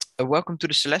Welcome to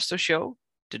the Celesto show.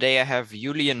 Today I have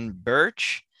Julian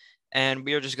Bertsch, and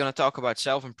we are just going to talk about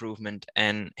self-improvement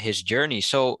and his journey.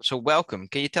 So welcome.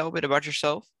 Can you tell a bit about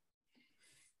yourself?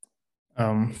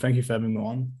 Thank you for having me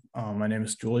on. My name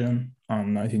is Julian.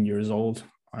 I'm 19 years old.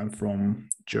 I'm from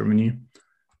Germany.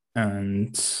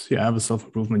 And yeah, I have a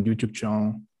self-improvement YouTube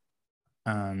channel.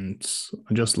 And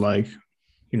I just like,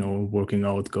 working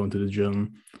out, going to the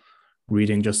gym,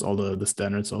 reading just all the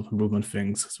standard self-improvement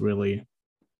things. It's really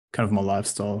kind of my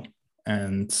lifestyle.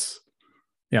 And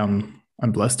yeah,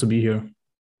 I'm blessed to be here.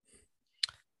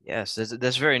 Yes,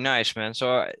 that's very nice, man.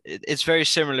 It's very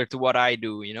similar to what I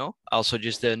do, Also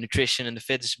just the nutrition and the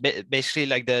fitness, basically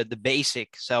like the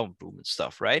basic self-improvement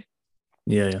stuff, right?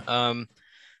 Yeah, yeah.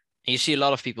 You see a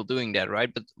lot of people doing that,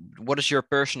 right? But what is your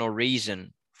personal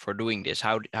reason for doing this?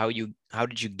 How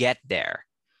did you get there?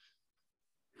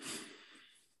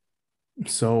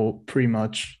 So pretty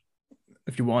much,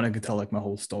 if you want, I could tell like my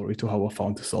whole story to how I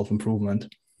found the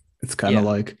self-improvement. It's kind of Yeah.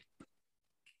 like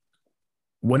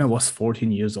when I was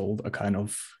 14 years old, I kind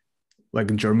of like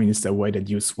in Germany, it's the way that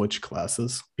you switch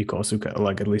classes because you can,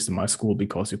 like at least in my school,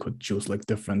 because you could choose like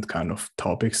different kind of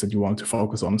topics that you want to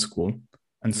focus on in school.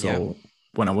 And Yeah. so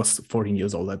when I was 14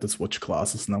 years old, I had to switch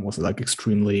classes and I was like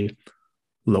extremely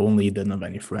lonely, didn't have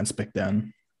any friends back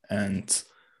then. And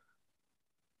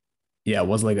yeah, it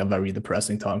was like a very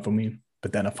depressing time for me.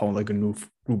 But then I found like a new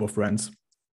group of friends.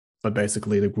 But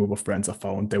basically, the group of friends I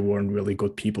found, they weren't really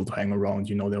good people to hang around.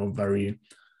 They were very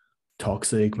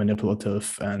toxic,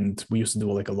 manipulative, and we used to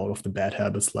do like a lot of the bad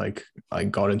habits. Like I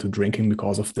got into drinking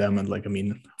because of them, and like I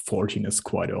mean, 14 is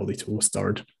quite early to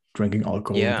start drinking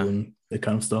alcohol and Yeah. doing that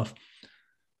kind of stuff.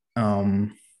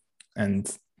 Um,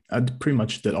 and I pretty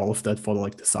much did all of that for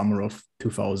like the summer of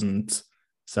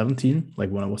 2017,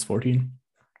 like when I was 14,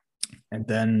 and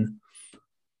then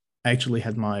I actually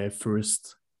had my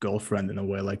first girlfriend in a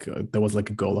way. Like there was like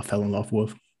a girl I fell in love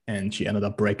with, and she ended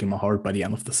up breaking my heart by the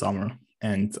end of the summer.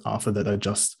 And after that, I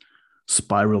just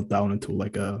spiraled down into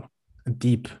like a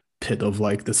deep pit of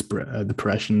like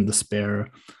depression, despair.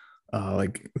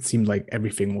 Like it seemed like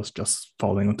everything was just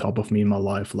falling on top of me in my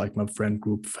life. Like my friend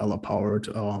group fell apart.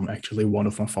 Actually, one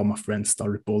of my former friends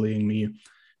started bullying me, and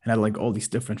I had like all these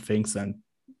different things. And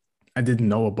I didn't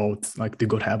know about like the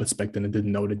good habits back then. I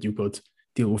didn't know that you could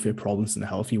deal with your problems in a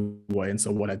healthy way. And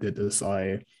so what I did is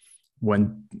I went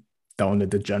down the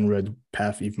degenerate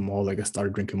path even more. Like I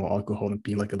started drinking more alcohol and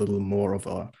being like a little more of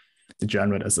a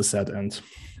degenerate, as I said. And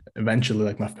eventually,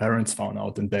 like my parents found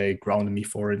out and they grounded me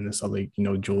for it. And they said, like,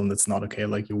 Julian, that's not okay.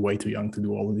 Like you're way too young to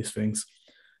do all of these things.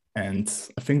 And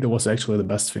I think that was actually the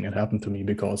best thing that happened to me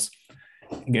because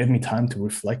it gave me time to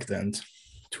reflect and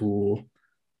to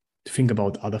think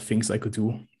about other things I could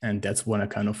do. And that's when I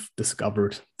kind of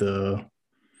discovered the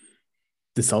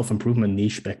self-improvement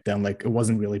niche back then. Like it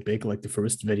wasn't really big. Like the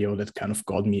first video that kind of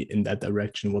got me in that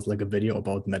direction was like a video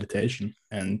about meditation.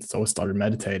 And so I started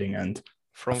meditating and I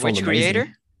From felt which creator?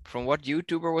 amazing. From what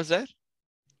YouTuber was that?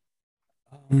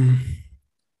 Um,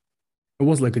 it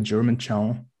was like a German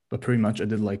channel, but pretty much I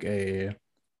did like a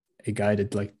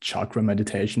guided like chakra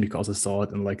meditation because I saw it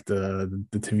in like the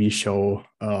TV show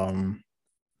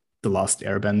The Last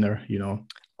Airbender.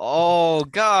 Oh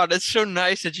God, it's so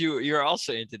nice that you're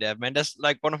also into that, man. That's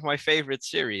like one of my favorite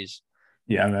series.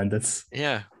 Yeah, man,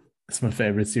 Yeah. that's my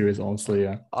favorite series, honestly.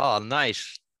 Yeah. Oh,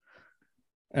 nice.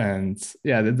 And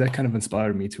yeah, that kind of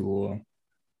inspired me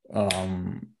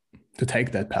um to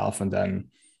take that path. And then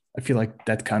I feel like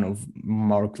that kind of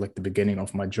marked like the beginning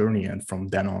of my journey. And from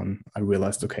then on, I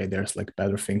realized, okay, there's like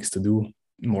better things to do,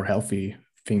 more healthy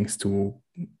things to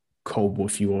cope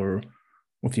with your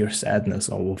sadness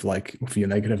or with your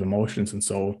negative emotions. And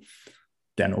so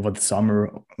then over the summer,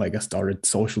 like I started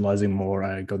socializing more.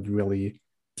 I got really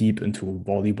deep into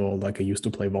volleyball. Like I used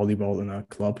to play volleyball in a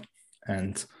club.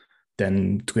 And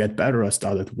then to get better, I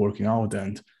started working out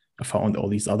and I found all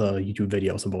these other YouTube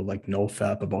videos about like no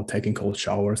fap, about taking cold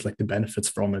showers, like the benefits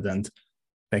from it. And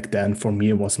back then for me,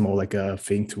 it was more like a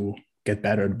thing to get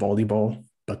better at volleyball.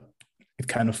 But it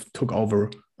kind of took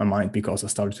over my mind because I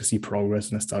started to see progress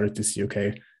and I started to see,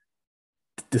 okay,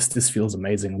 this feels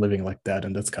amazing living like that.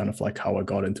 And that's kind of like how I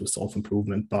got into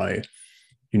self-improvement by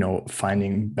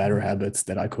finding better habits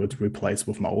that I could replace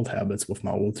with my old habits, with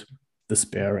my old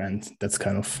despair. And that's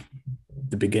kind of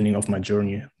the beginning of my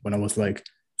journey. When I was like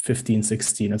 15,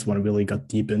 16, that's when I really got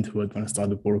deep into it, when I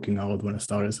started working out, when I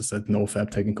started, as I said, no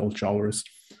fab, taking cold showers,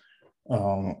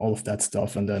 all of that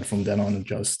stuff. And then from then on,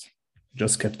 I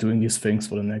just kept doing these things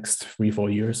for the next 3, 4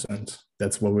 years. And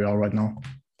that's where we are right now.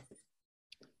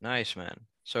 Nice, man.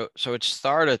 So it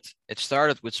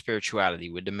started with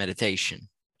spirituality, with the meditation.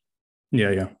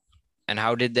 Yeah, yeah. And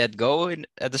how did that go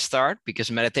at the start? Because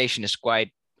meditation is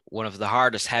quite one of the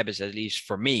hardest habits, at least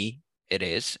for me.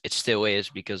 It still is,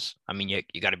 because I mean,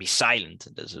 you got to be silent.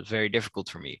 This is very difficult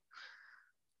for me.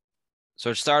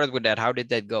 So it started with that. How did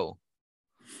that go?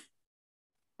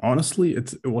 Honestly,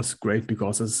 it was great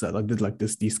because, as I said, I did like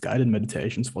these guided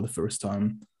meditations for the first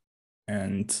time,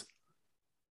 and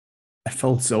I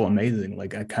felt so amazing.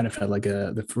 Like I kind of had like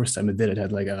the first time I did it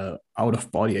had like a out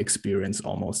of body experience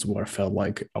almost, where I felt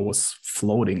like I was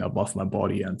floating above my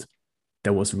body, and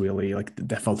that was really like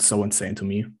that felt so insane to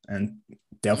me. And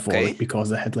therefore, like Okay.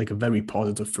 because I had like a very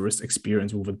positive first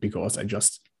experience with it, because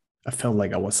I felt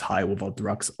like I was high without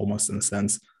drugs almost in a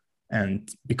sense. And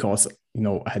because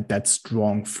I had that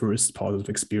strong first positive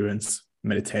experience,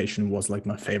 meditation was like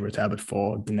my favorite habit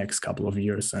for the next couple of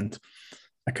years. And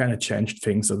I kind of changed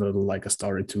things a little. Like I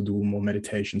started to do more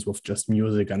meditations with just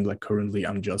music, and like currently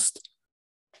I'm just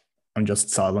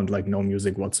silent, like no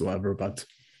music whatsoever. But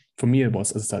for me, it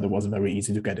was, as I said, it was very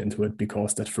easy to get into it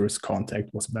because that first contact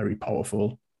was very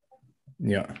powerful.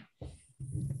 Yeah,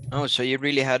 Oh, so you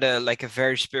really had a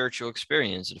very spiritual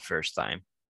experience the first time.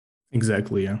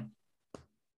 exactly. Yeah,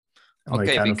 like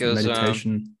Okay, kind of because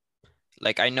meditation.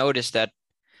 like I noticed that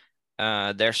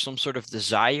there's some sort of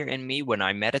desire in me when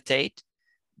I meditate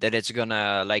that it's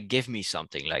gonna like give me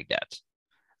something like that.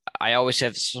 I always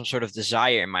have some sort of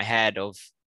desire in my head of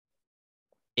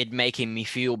it making me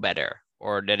feel better,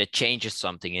 or that it changes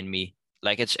something in me.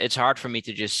 Like it's hard for me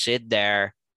to just sit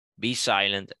there, be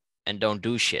silent, and don't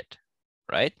do shit,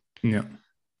 right? Yeah,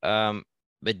 Um,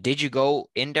 but did you go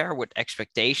in there with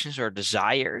expectations or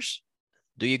desires?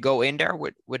 Do you go in there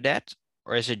with that,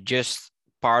 or is it just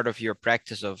part of your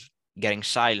practice of getting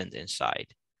silent inside?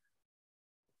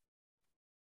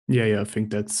 yeah. I think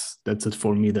that's it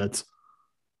for me. That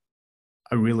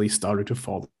I really started to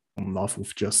fall in love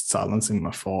with just silencing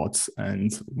my thoughts.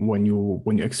 And when you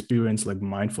experience like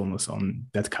mindfulness on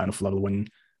that kind of level, when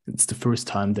it's the first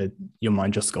time that your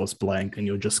mind just goes blank and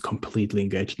you're just completely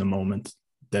engaged in the moment,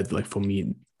 that like for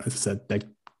me, as I said, that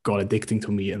got addicting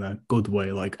to me in a good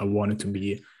way. Like I wanted to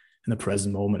be in the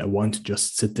present moment. I wanted to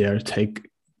just sit there, take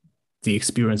the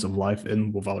experience of life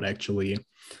in without actually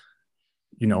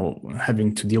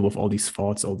having to deal with all these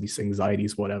thoughts, all these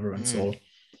anxieties, whatever. And Mm. so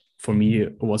for me,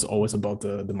 it was always about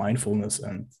the mindfulness.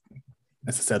 And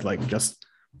as I said, like just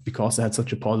because I had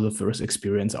such a positive first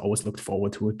experience, I always looked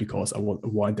forward to it because I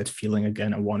wanted that feeling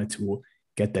again. I wanted to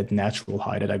get that natural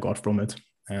high that I got from it.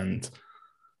 And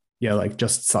yeah, like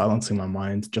just silencing my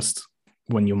mind, just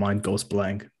when your mind goes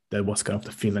blank, that was kind of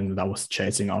the feeling that I was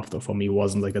chasing after. For me, it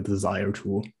wasn't like a desire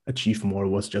to achieve more, it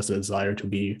was just a desire to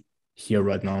be here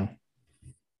right now.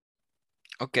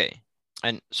 Okay.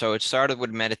 And so it started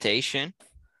with meditation,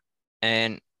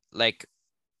 and like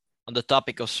on the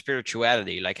topic of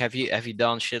spirituality, like have you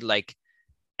done shit like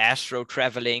astro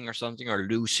traveling or something, or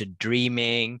lucid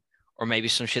dreaming, or maybe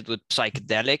some shit with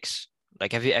psychedelics?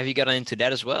 Like have you gotten into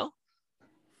that as well?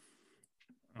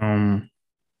 Um,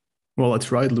 well, I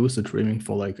tried lucid dreaming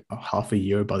for like a half a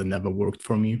year, but it never worked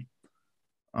for me.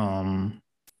 Um,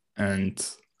 and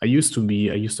I used to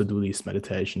do these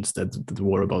meditations that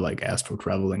were about like astral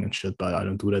traveling and shit, but I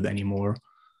don't do that anymore.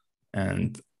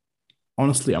 And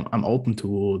honestly, I'm open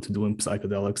to doing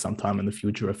psychedelics sometime in the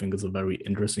future. I think it's a very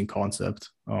interesting concept.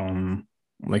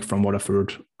 Like from what I've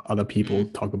heard other people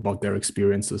Mm. talk about their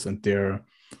experiences and their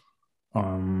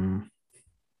um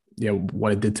yeah,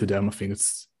 what it did to them. I think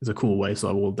it's a cool way. So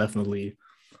I will definitely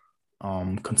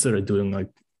consider doing like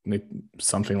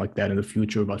something like that in the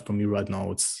future. But for me right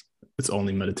now, it's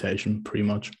only meditation pretty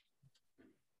much.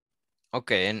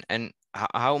 Okay, and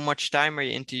how much time are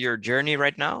you into your journey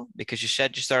right now? Because you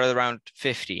said you started around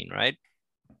 15, right?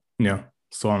 Yeah.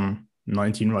 So I'm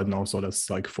 19 right now, so that's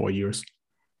like 4 years.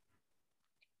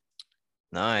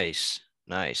 Nice,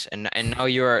 nice. And now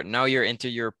you're into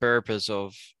your purpose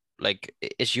of like,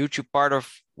 is YouTube part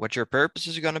of what your purpose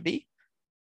is gonna be?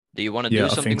 Do you want to do Yeah, I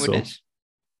something think with so. this?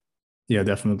 Yeah,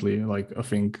 definitely. Like I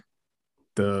think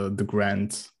the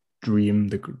grand dream,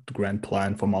 the grand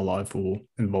plan for my life will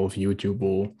involve YouTube,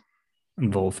 will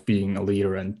involve being a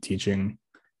leader and teaching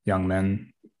young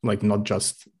men, like not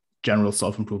just general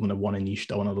self-improvement. I want to niche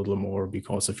down a little more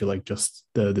because I feel like just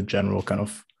the general kind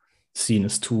of scene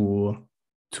is too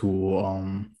too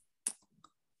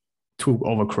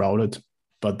overcrowded.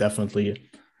 But definitely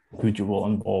YouTube will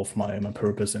involve my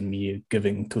purpose and me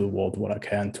giving to the world what I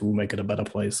can to make it a better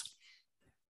place.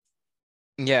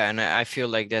 Yeah, and I feel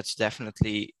like that's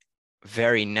definitely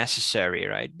very necessary,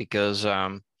 right? Because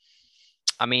I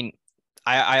mean,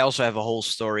 I also have a whole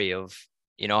story of,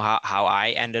 how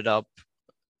I ended up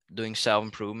doing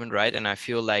self-improvement, right? And I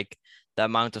feel like the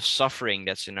amount of suffering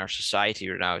that's in our society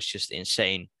right now is just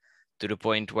insane, to the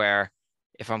point where,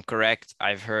 if I'm correct,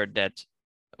 I've heard that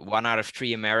 1 out of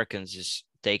 3 Americans is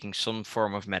taking some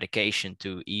form of medication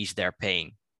to ease their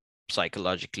pain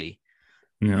psychologically.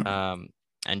 Yeah.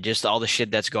 And just all the shit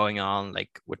that's going on,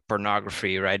 like with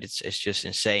pornography, right? It's just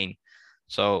insane.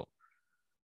 So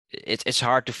it's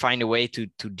hard to find a way to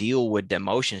deal with the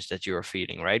emotions that you're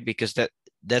feeling, right? Because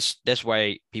that's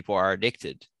why people are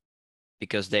addicted,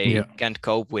 because they Yeah. can't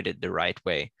cope with it the right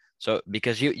way. So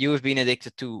because you have been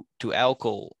addicted to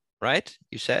alcohol, right?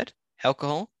 You said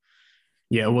alcohol?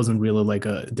 Yeah, it wasn't really like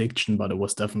a addiction, but it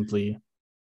was definitely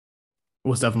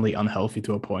unhealthy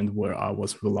to a point where I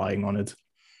was relying on it,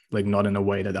 like not in a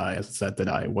way that I, as I said, that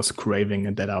I was craving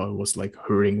and that I was like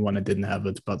hurting when I didn't have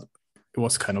it, but it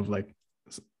was kind of like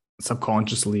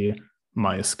subconsciously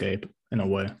my escape in a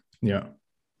way. Yeah.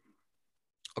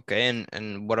 Okay,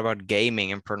 and what about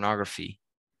gaming and pornography?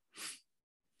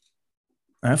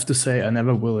 I have to say, I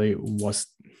never really was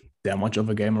that much of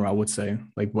a gamer, I would say.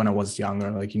 Like when I was younger,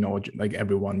 like, you know, like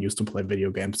everyone used to play video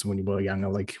games when you were younger,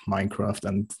 like Minecraft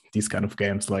and these kind of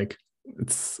games. Like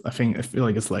I feel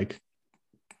like it's like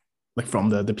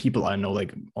from the people I know,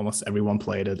 like almost everyone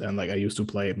played it. And like I used to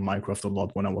play Minecraft a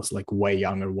lot when I was like way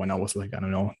younger, when I was like, I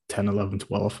don't know, 10, 11,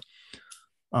 12.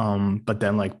 But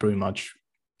then like pretty much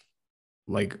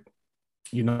like,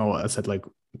 you know, I said like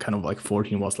kind of like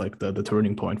 14 was like the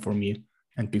turning point for me.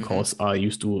 And Mm-hmm. because I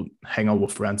used to hang out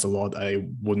with friends a lot, I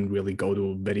wouldn't really go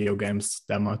to video games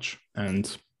that much. And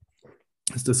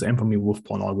it's the same for me with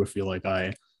pornography. Like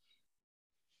I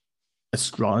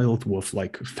struggled with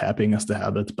like fapping as the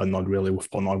habit, but not really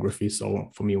with pornography.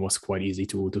 So for me, it was quite easy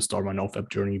to start my nofap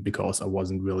journey because I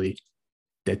wasn't really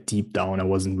that deep down. I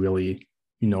wasn't really,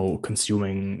 you know,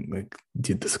 consuming like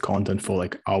this content for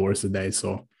like hours a day.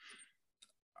 So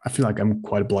I feel like I'm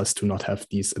quite blessed to not have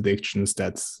these addictions.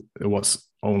 That it was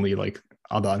only like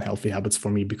other unhealthy habits for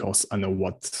me because I know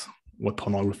what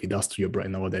pornography does to your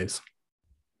brain nowadays.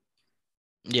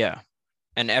 Yeah.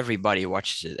 And everybody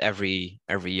watches it. Every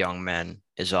young man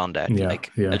is on that. Yeah, Like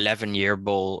yeah,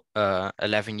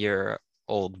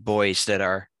 11-year-old boys that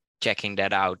are checking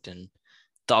that out and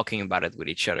talking about it with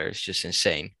each other. It's just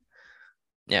insane.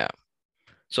 Yeah.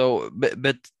 So,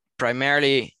 but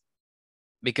primarily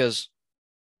because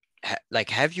like,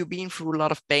 have you been through a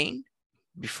lot of pain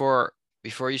before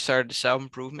you started the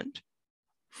self-improvement,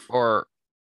 or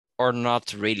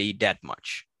not really that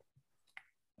much?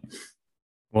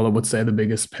 well, I would say the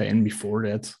biggest pain before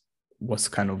that was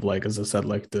kind of like, as I said,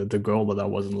 like the girl that I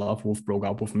was in love with broke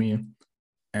up with me.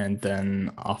 And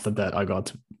then after that, I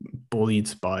got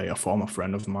bullied by a former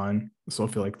friend of mine. So I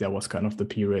feel like that was kind of the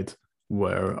period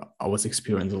where I was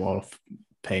experiencing a lot of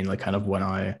pain, like kind of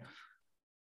when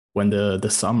the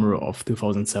summer of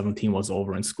 2017 was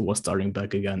over and school was starting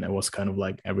back again. It was kind of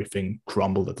like everything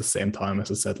crumbled at the same time.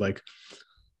 As I said, like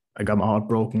I got my heart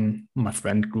broken, my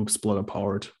friend group split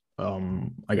apart,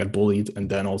 I got bullied, and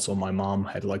then also my mom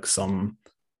had like some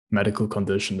medical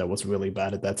condition that was really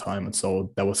bad at that time, and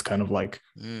so that was kind of like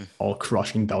Mm. all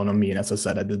crushing down on me. And as I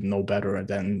said, I didn't know better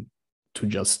than to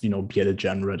just, you know, be a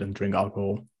degenerate and drink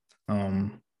alcohol.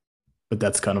 But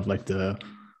that's kind of like the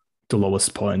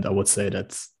lowest point, I would say,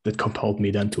 that compelled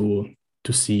me then to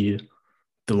see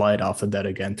the light after that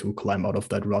again, to climb out of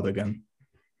that rut again.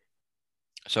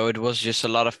 So it was just a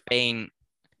lot of pain,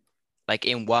 like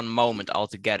in one moment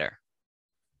altogether.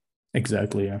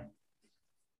 Exactly. Yeah.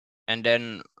 And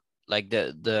then like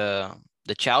the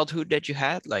childhood that you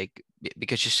had, like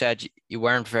because you said you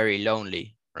weren't very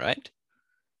lonely, right?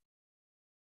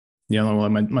 Yeah. No,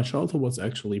 my childhood was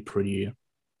actually pretty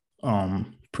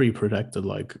protected.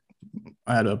 Like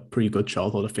I had a pretty good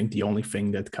childhood. I think the only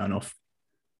thing that's kind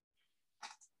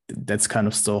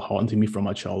of still haunting me from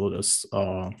my childhood is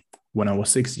when I was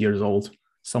 6 years old,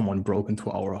 someone broke into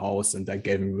our house and that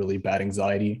gave me really bad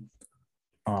anxiety.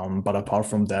 But apart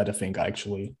from that, I think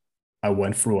I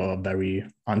went through a very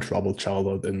untroubled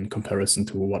childhood in comparison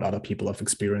to what other people have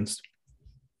experienced.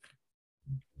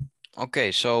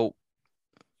 Okay, so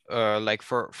like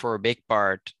for a big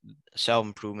part,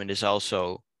 self-improvement is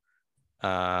also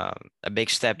a big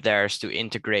step there is to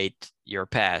integrate your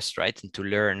past, right? And to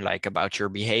learn like about your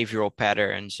behavioral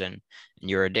patterns and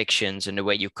your addictions and the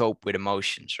way you cope with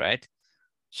emotions, right?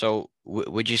 So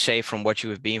would you say from what you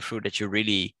have been through that you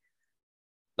really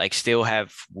like still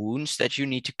have wounds that you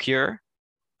need to cure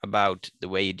about the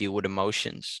way you deal with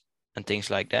emotions and things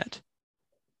like that?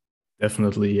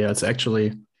 Definitely, yeah. It's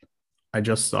actually I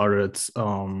just started,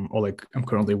 or like I'm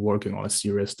currently working on a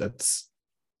series that's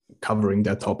covering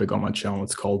that topic on my channel.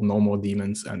 It's called No More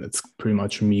Demons, and it's pretty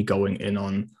much me going in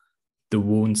on the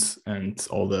wounds and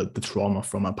all the trauma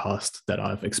from my past that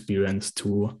I've experienced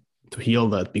to heal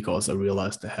that, because I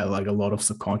realized I had like a lot of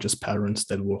subconscious patterns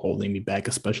that were holding me back,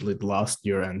 especially the last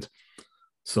year. And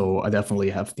so I definitely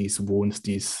have these wounds,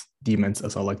 these demons,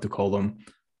 as I like to call them,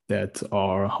 that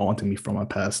are haunting me from my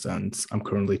past. And I'm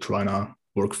currently trying to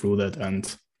work through that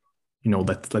and,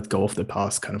 let go of the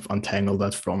past, kind of untangle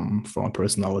that from my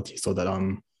personality so that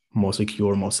I'm more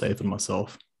secure, more safe in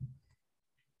myself.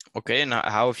 Okay, and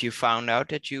how have you found out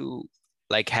that you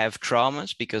like have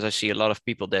traumas? Because I see a lot of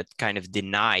people that kind of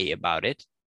deny about it.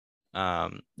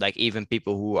 Like even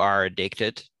people who are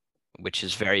addicted, which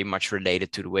is very much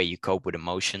related to the way you cope with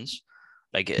emotions.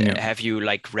 Like, Yeah. have you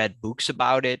like read books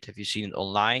about it? Have you seen it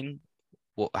online?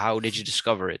 How did you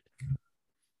discover it?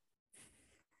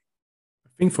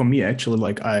 I think for me, actually,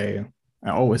 like I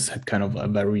always had kind of a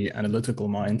very analytical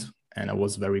mind, and I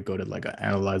was very good at like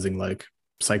analyzing like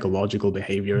psychological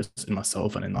behaviors in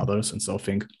myself and in others. And so I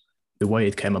think the way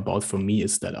it came about for me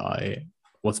is that I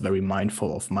was very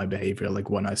mindful of my behavior. Like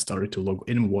when I started to look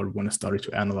inward, when I started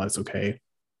to analyze, okay,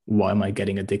 why am I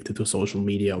getting addicted to social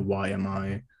media? Why am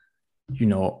I, you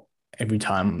know, every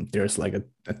time there's like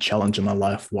a challenge in my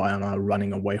life, why am I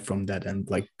running away from that and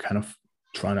like kind of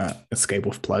trying to escape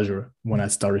with pleasure? When I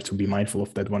started to be mindful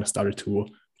of that, when I started to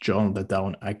journal that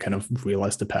down, I kind of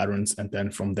realized the patterns. And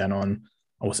then from then on,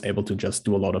 I was able to just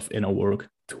do a lot of inner work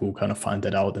to kind of find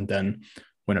that out. And then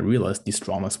when I realized these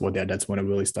traumas were there, that's when I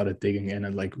really started digging in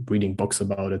and like reading books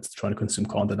about it, trying to consume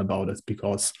content about it,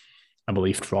 because I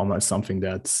believe trauma is something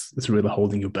that's really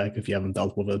holding you back if you haven't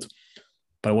dealt with it.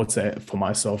 But I would say for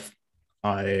myself,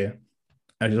 I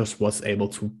I just was able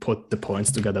to put the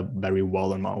points together very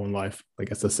well in my own life.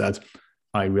 Like as I said,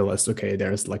 I realized, okay,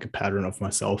 there's like a pattern of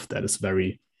myself that is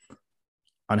very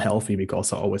unhealthy,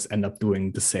 because I always end up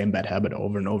doing the same bad habit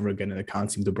over and over again, and I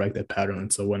can't seem to break that pattern.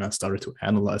 And so when I started to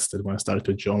analyze it, when I started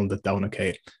to journal that down,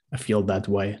 okay, I feel that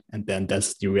way, and then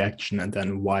that's the reaction, and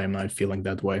then why am I feeling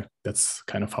that way? That's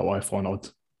kind of how I found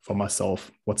out for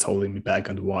myself what's holding me back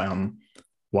and why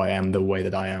I'm the way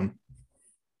that I am.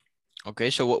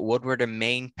 Okay, so what were the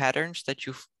main patterns that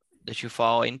you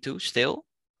fall into still?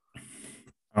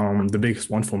 The biggest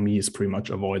one for me is pretty much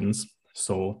avoidance.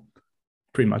 So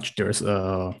pretty much there's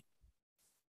an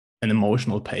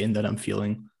emotional pain that I'm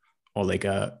feeling, or like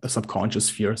a subconscious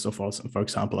fear. So for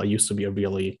example, I used to be a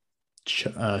really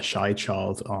shy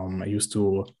child. I used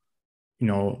to,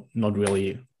 not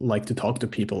really like to talk to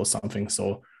people or something.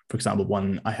 So for example,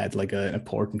 when I had like an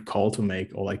important call to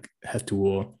make, or like had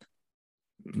to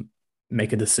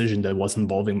make a decision that was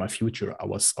involving my future, I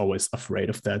was always afraid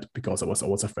of that, because I was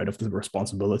always afraid of the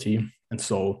responsibility. And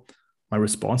so my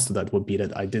response to that would be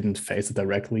that I didn't face it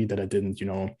directly, that I didn't,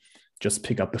 just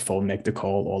pick up the phone, make the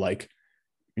call, or like,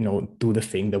 do the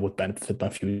thing that would benefit my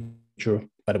future.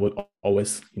 But I would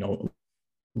always,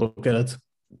 look at it.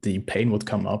 The pain would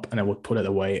come up and I would put it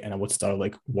away, and I would start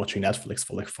like watching Netflix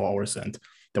for like 4 hours. And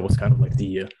that was kind of like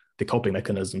the coping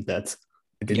mechanism, that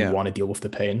I didn't Yeah. want to deal with the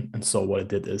pain. And so what I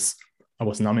did is I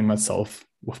was numbing myself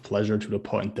with pleasure to the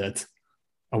point that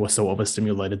I was so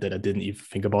overstimulated that I didn't even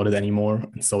think about it anymore.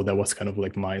 And so that was kind of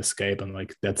like my escape. And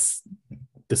like that's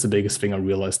the biggest thing I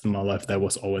realized in my life, that I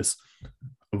was always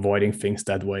avoiding things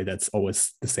that way. That's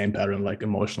always the same pattern, like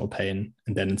emotional pain.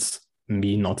 And then it's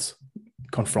me not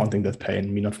confronting that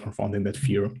pain, me not confronting that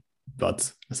fear,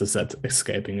 but as I said,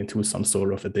 escaping into some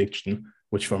sort of addiction,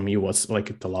 which for me was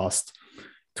like the last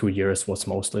 2 years was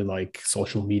mostly like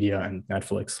social media and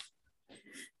Netflix.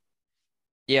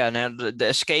 Yeah, now the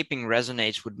escaping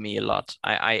resonates with me a lot.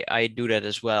 I do that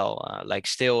as well. Like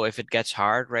still, if it gets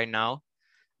hard right now,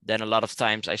 then a lot of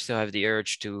times I still have the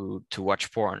urge to watch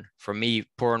porn. For me,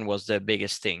 porn was the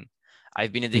biggest thing.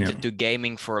 I've been Yeah. addicted to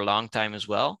gaming for a long time as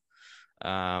well.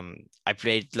 I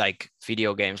played like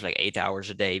video games like 8 hours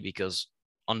a day, because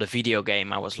on the video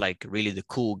game I was like really the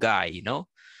cool guy,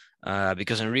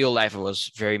 because in real life I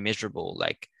was very miserable.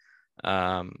 Like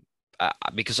um,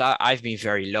 because I've been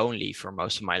very lonely for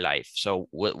most of my life. So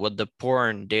what the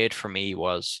porn did for me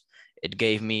was it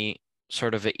gave me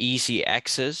sort of an easy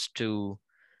access to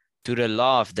the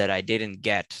love that I didn't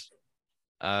get.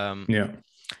 Um, Yeah.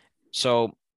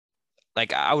 so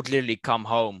like I would literally come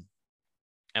home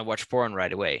and watch porn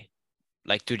right away,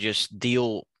 like to just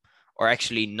deal or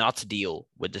actually not deal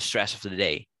with the stress of the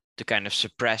day, to kind of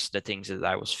suppress the things that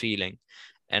I was feeling.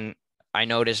 And I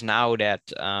notice now that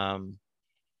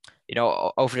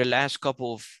over the last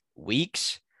couple of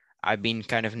weeks, I've been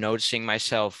kind of noticing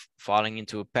myself falling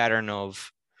into a pattern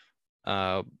of,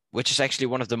 uh, which is actually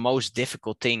one of the most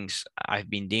difficult things I've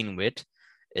been dealing with,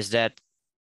 is that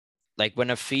like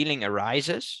when a feeling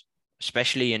arises,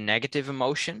 especially in negative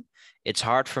emotion, it's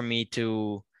hard for me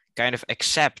to kind of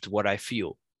accept what I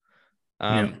feel.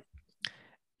 Yeah.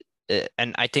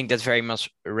 And I think that very much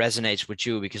resonates with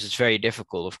you because it's very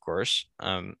difficult, of course.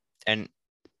 And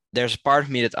there's a part of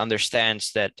me that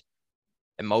understands that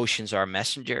emotions are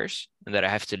messengers and that I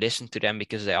have to listen to them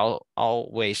because they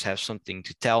always have something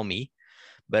to tell me.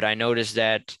 But I notice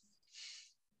that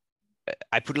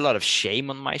I put a lot of shame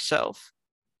on myself,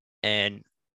 and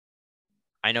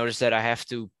I notice that I have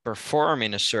to perform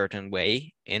in a certain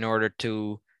way in order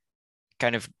to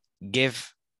kind of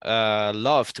give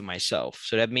love to myself.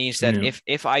 So that means that Yeah.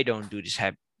 if I don't do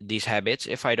these habits,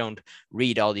 if I don't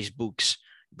read all these books,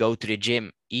 go to the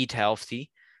gym, eat healthy,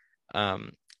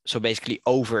 so basically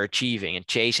overachieving and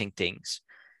chasing things,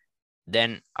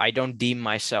 then I don't deem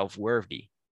myself worthy.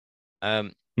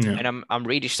 Um, Yeah. and I'm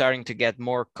really starting to get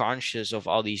more conscious of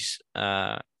all these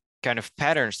kind of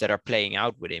patterns that are playing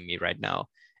out within me right now.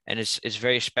 And it's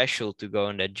very special to go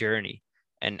on that journey.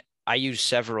 And I use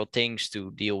several things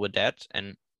to deal with that.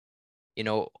 And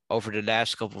over the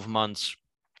last couple of months,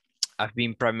 I've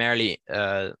been primarily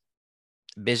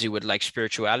busy with like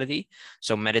spirituality.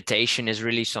 So meditation is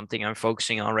really something I'm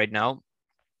focusing on right now.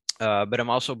 But I'm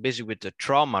also busy with the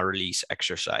trauma release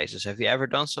exercises. Have you ever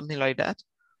done something like that?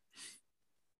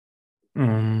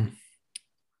 Um,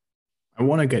 I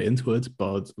want to get into it,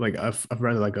 but like I've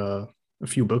read like a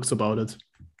few books about it,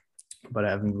 but I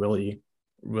haven't really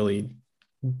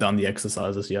done the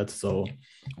exercises yet. So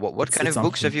What kind it's of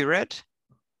books have something. you read?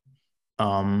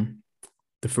 Um,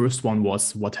 the first one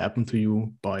was "What Happened to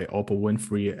You" by Oprah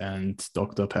Winfrey and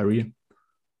Dr. Perry.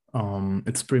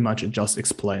 It's pretty much, it just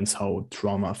explains how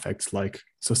trauma affects like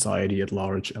society at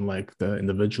large and like the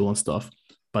individual and stuff,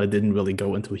 but it didn't really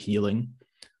go into healing.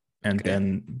 And Okay.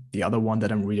 then the other one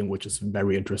that I'm reading, which is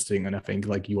very interesting, and I think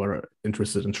like you are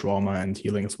interested in trauma and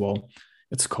healing as well.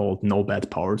 It's called No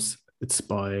Bad Powers. It's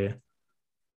by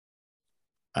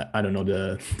I don't know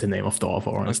the name of the author,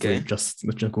 honestly. Okay. Just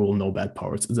Google No Bad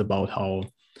Powers. It's about how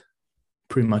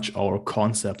pretty much our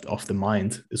concept of the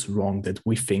mind is wrong, that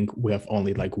we think we have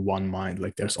only like one mind,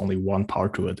 like there's only one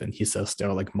part to it, and he says there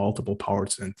are like multiple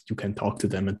parts and you can talk to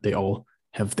them and they all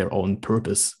have their own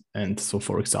purpose. And so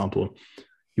for example,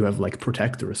 you have like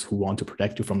protectors who want to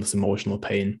protect you from this emotional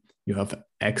pain. You have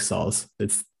exiles.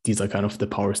 These are kind of the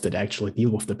powers that actually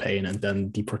deal with the pain, and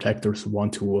then the protectors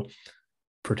want to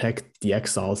protect the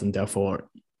exiles, and therefore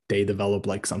they develop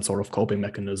like some sort of coping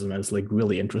mechanism. And it's like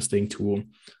really interesting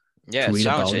Yeah, to it read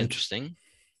sounds about it. interesting.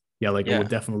 Yeah, like I would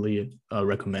Yeah. definitely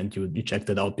recommend you check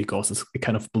that out, because it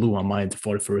kind of blew my mind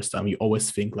for the first time. You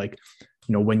always think like,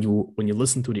 when you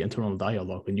listen to the internal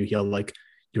dialogue, when you hear like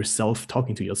yourself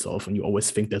talking to yourself, and you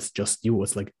always think that's just you.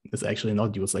 It's like it's actually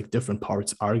not you. It's like different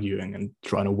parts arguing and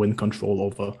trying to win control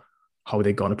over how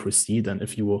they're gonna proceed. And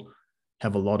if you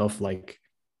have a lot of like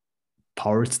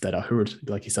powers that are hurt,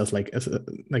 like he says, like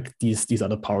these are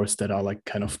the powers that are like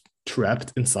kind of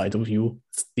trapped inside of you.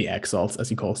 It's the exiles, as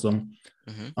he calls them.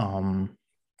 Hmm. um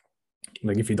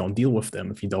like if you don't deal with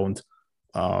them, if you don't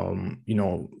you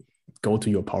know go to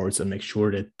your powers and make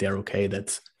sure that they're okay,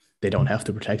 that they don't have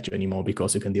to protect you anymore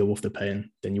because you can deal with the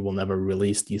pain, then you will never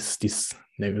release these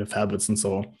negative habits. And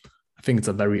so I think it's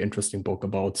a very interesting book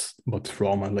about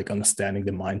trauma and like understanding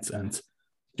the minds and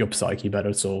your psyche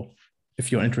better. So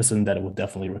if you're interested in that, I would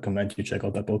definitely recommend you check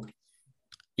out that book.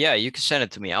 Yeah, you can send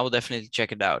it to me. I will definitely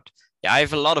check it out. Yeah, I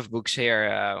have a lot of books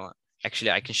here.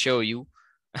 Actually, I can show you.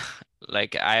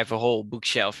 Like I have a whole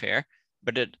bookshelf here,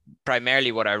 but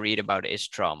primarily what I read about is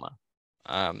trauma.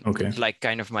 Okay. It's like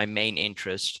kind of my main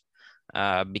interest,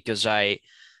 because I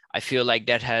feel like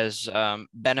that has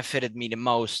benefited me the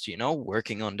most,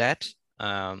 working on that.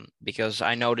 Because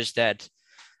I noticed that,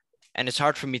 and it's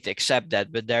hard for me to accept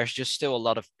that, but there's just still a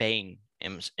lot of pain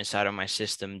inside of my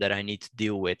system that I need to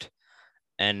deal with.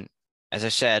 And as I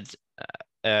said,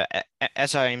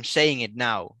 as I'm saying it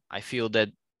now, I feel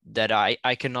that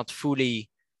I cannot fully,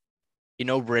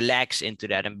 relax into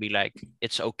that and be like,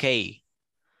 it's okay.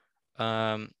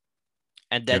 Um,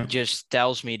 and that Yeah. just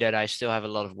tells me that I still have a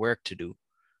lot of work to do.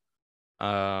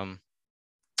 Um,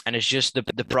 and it's just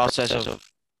the process of,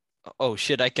 oh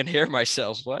shit, I can hear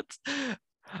myself. What?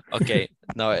 Okay,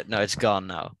 no, it's gone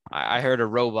now. I heard a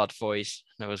robot voice.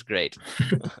 That was great.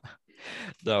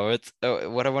 No,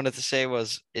 what I wanted to say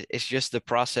was it's just the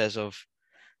process of,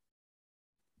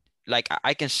 like,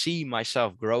 I can see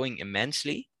myself growing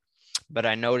immensely, but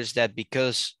I noticed that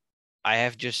because I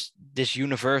have just this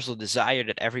universal desire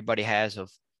that everybody has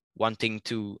of wanting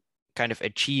to kind of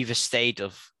achieve a state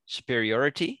of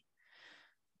superiority,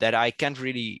 that I can't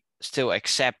really still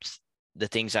accept the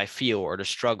things I feel or the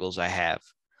struggles I have.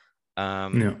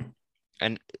 Um, Yeah.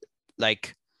 and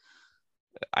like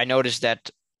I noticed that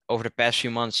over the past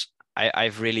few months,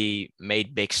 I've really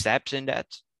made big steps in that,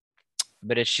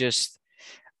 but it's just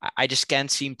I just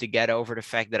can't seem to get over the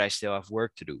fact that I still have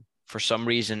work to do. For some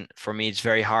reason, for me, it's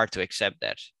very hard to accept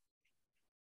that.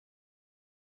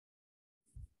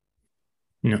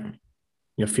 Yeah.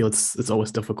 You feel it's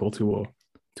always difficult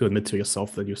to admit to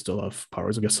yourself that you still have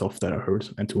parts of yourself that are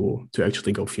hurt, and to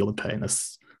actually go feel the pain.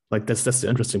 That's the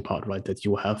interesting part, right? That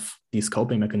you have these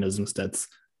coping mechanisms that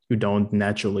you don't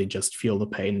naturally just feel the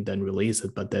pain and then release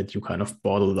it, but that you kind of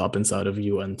bottle it up inside of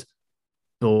you and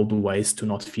build ways to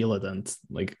not feel it. And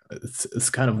like it's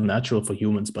kind of natural for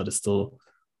humans, but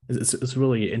it's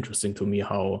really interesting to me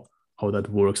how that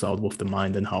works out with the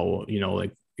mind, and how,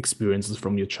 like experiences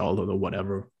from your childhood or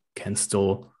whatever can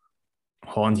still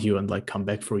haunt you and like come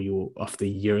back for you after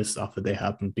years after they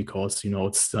happened, because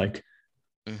it's like,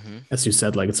 as you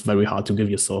said, like it's very hard to give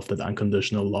yourself that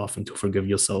unconditional love and to forgive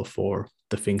yourself for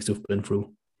the things you've been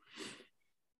through.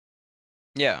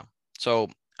 Yeah. So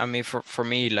I mean, for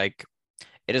me, like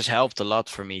it has helped a lot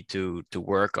for me to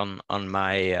work on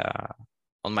my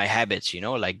habits,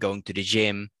 like going to the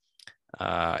gym,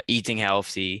 eating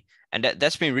healthy, and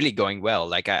that's been really going well.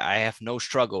 Like I have no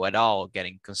struggle at all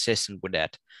getting consistent with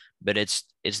that. But it's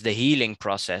the healing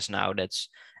process now that's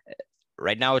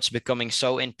right now it's becoming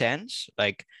so intense.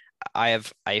 Like I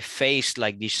faced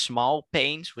like these small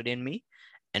pains within me,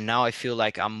 and now I feel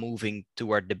like I'm moving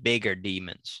toward the bigger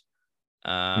demons.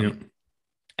 Yeah.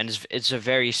 And it's a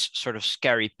very sort of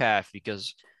scary path,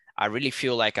 because I really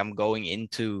feel like I'm going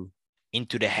into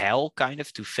the hell, kind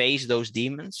of, to face those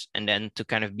demons and then to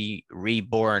kind of be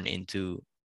reborn into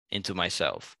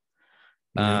myself.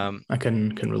 Yeah, um I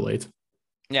can relate.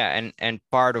 yeah, and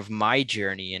part of my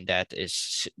journey in that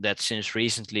is that since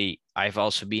recently I've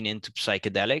also been into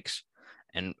psychedelics,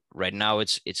 and right now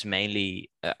it's mainly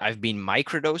I've been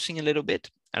microdosing a little bit.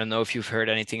 I don't know if you've heard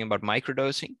anything about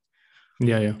microdosing.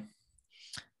 Yeah, yeah.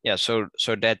 Yeah, so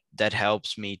that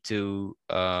helps me to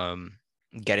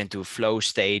get into a flow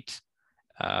state,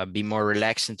 be more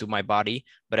relaxed into my body.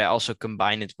 But I also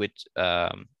combine it with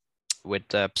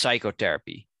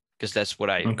psychotherapy, because that's what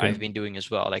I've Okay. been doing as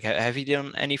well. Like, have you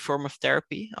done any form of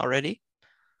therapy already?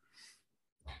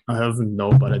 I haven't,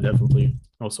 no, but I definitely,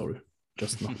 oh, sorry,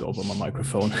 just knocked over my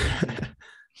microphone.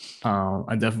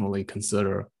 I definitely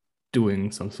consider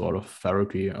doing some sort of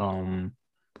therapy.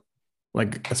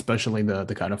 Like especially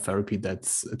the kind of therapy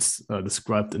that's it's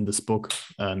described in this book,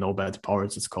 No Bad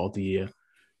Parts. It's called the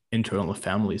internal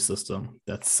family system.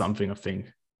 That's something I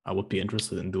think I would be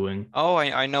interested in doing. Oh,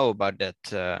 I know about that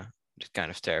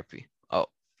kind of therapy. Oh,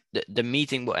 the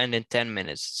meeting will end in 10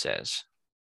 minutes, it says.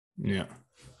 Yeah.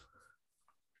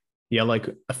 Yeah, like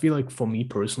I feel like for me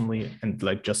personally, and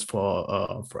like just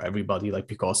for everybody, like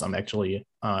because I'm actually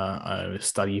I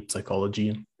study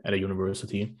psychology at a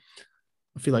university.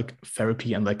 I feel like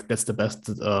therapy, and like that's the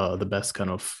best kind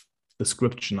of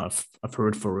description I've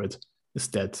heard for it, is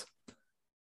that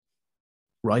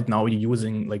right now you're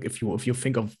using, like, if you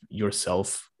think of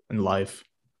yourself in life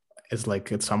as like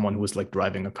it's someone who's like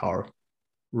driving a car.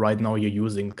 Right now you're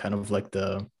using kind of like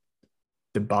the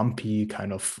bumpy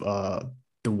kind of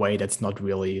the way that's not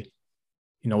really,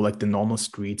 like the normal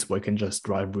streets where you can just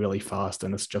drive really fast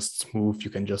and it's just smooth. You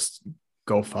can just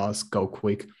go fast, go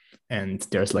quick, and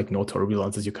there's like no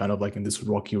turbulences. You're kind of like in this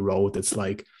rocky road. It's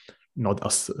like not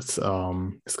us. It's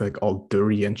like all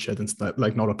dirty and shit. And it's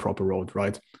like not a proper road,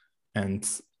 right? And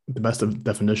the best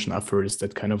definition I've heard is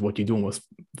that kind of what you're doing with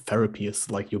therapy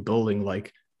is like you're building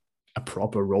like a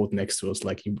proper road next to us.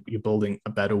 Like you're building a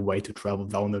better way to travel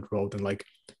down that road, and like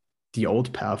the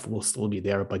old path will still be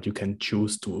there, but you can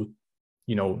choose to,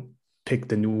 you know, pick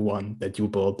the new one that you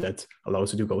built that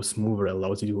allows you to go smoother,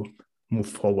 allows you to move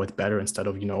forward better, instead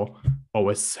of,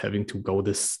 always having to go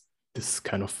this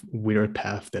kind of weird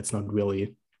path that's not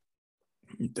really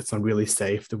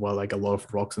safe. There were like a lot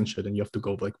of rocks and shit, and you have to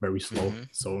go like very slow. Hmm.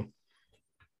 So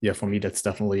yeah, for me, that's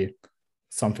definitely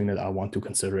something that I want to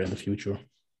consider in the future.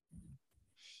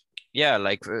 Yeah,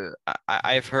 like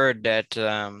I've heard that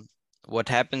what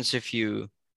happens if you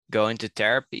go into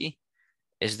therapy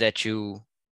is that you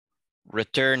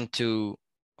return to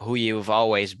who you've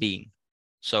always been.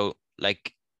 So,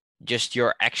 like, just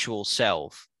your actual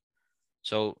self.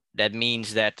 So that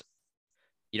means that,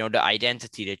 the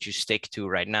identity that you stick to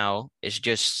right now is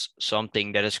just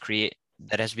something that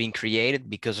has been created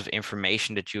because of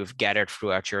information that you've gathered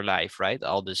throughout your life, right?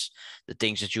 All this, the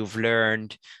things that you've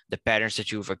learned, the patterns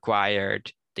that you've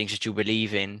acquired, things that you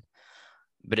believe in.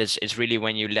 But it's really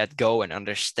when you let go and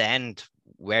understand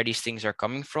where these things are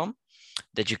coming from,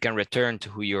 that you can return to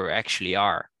who you actually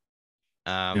are.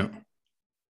 Yeah. Um,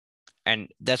 And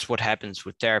that's what happens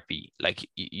with therapy. Like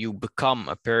you become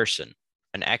a person,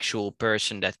 an actual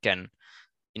person that can,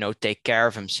 take care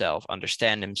of himself,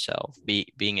 understand himself,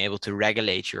 being able to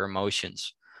regulate your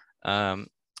emotions. And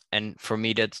for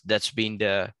me, that's been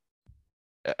a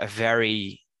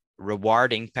very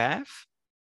rewarding path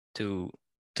to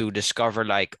discover,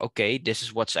 like, okay, this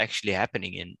is what's actually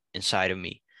happening inside of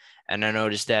me. And I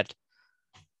noticed that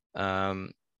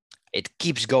it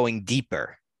keeps going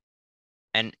deeper.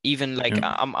 And even like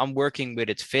Yeah. I'm working with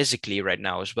it physically right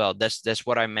now as well. That's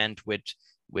what I meant with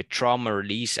trauma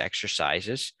release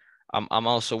exercises. I'm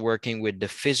also working with the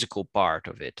physical part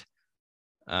of it.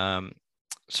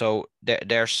 So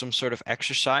there's some sort of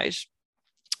exercise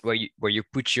where you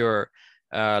put your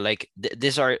like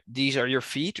these are your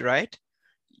feet, right?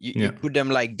 You Yeah. put them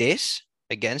like this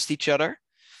against each other.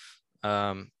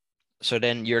 So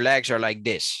then your legs are like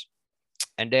this.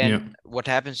 And then Yeah. what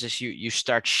happens is you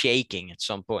start shaking at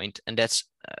some point, and that's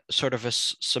sort of a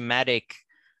somatic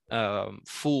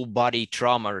full body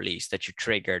trauma release that you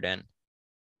trigger then.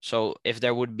 So if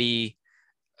there would be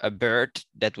a bird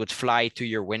that would fly to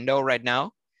your window right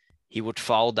now, he would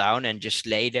fall down and just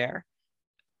lay there.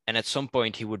 And at some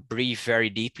point he would breathe very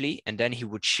deeply, and then he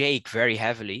would shake very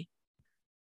heavily.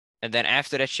 And then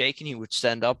after that shaking, he would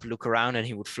stand up, look around, and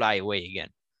he would fly away again.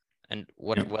 And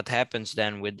Yeah. what happens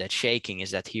then with that shaking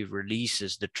is that he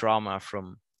releases the trauma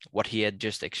from what he had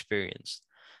just experienced.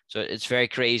 So it's very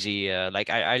crazy. Like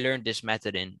I learned this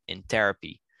method in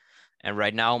therapy, and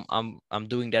right now I'm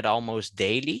doing that almost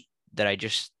daily. That I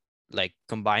just like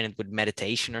combine it with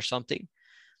meditation or something,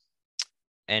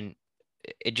 and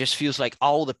it just feels like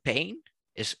all the pain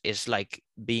is like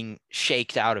being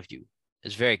shaked out of you.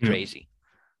 It's very Yeah. crazy.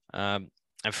 And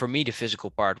for me, the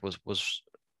physical part was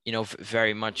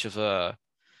very much of a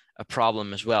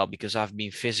problem as well, because I've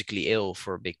been physically ill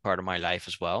for a big part of my life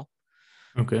as well.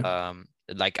 Okay.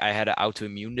 Like I had an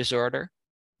autoimmune disorder.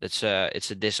 It's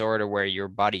a disorder where your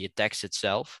body attacks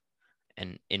itself,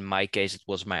 and in my case, it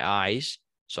was my eyes,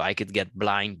 so I could get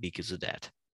blind because of that.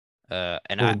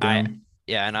 And Oh, I damn.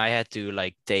 yeah, and I had to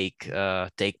like take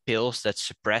pills that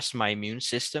suppressed my immune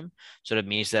system. So that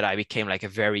means that I became like a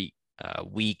very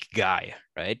weak guy,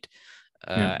 right?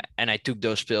 Yeah. And I took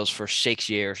those pills for 6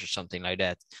 years or something like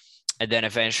that. And then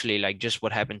eventually, like just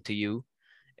what happened to you,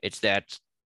 it's that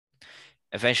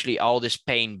eventually all this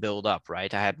pain built up,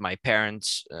 right? I had my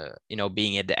parents,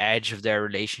 being at the edge of their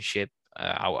relationship.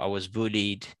 I was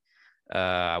bullied.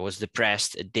 I was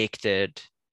depressed, addicted,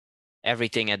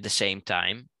 everything at the same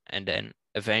time. And then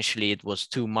eventually it was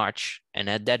too much. And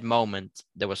at that moment,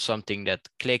 there was something that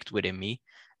clicked within me.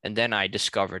 And then I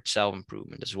discovered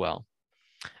self-improvement as well.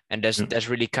 And Yeah. that's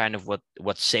really kind of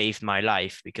what saved my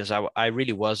life, because I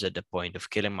really was at the point of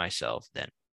killing myself then.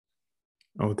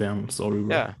 Oh, damn. Sorry,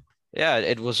 bro. Yeah. Yeah,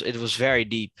 it was very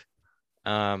deep.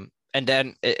 And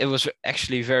then it was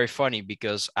actually very funny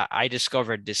because I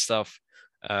discovered this stuff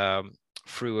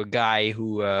through a guy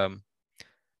who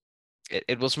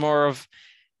it was more of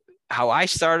how I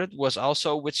started was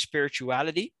also with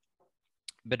spirituality,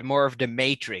 but more of the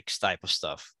matrix type of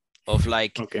stuff of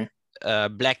like Okay.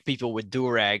 black people with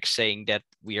do-rags saying that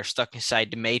we are stuck inside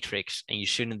the matrix and you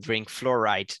shouldn't drink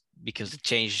fluoride because it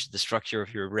changes the structure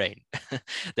of your brain.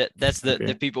 That's the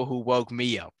Okay. people who woke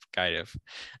me up, kind of.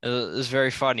 It's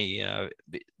very funny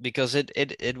because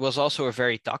it was also a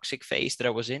very toxic phase that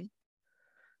I was in,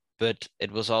 but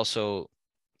it was also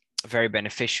very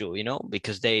beneficial,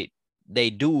 because they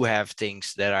do have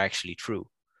things that are actually true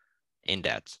in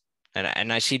that.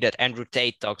 And I see that Andrew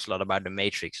Tate talks a lot about the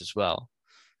matrix as well.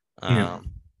 Yeah.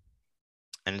 Um,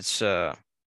 and that's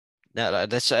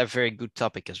a very good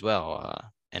topic as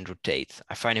well. Andrew Tate.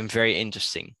 I find him very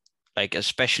interesting, like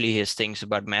especially his things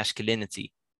about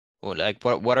masculinity. Or like,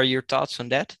 what are your thoughts on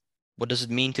that? What does it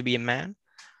mean to be a man?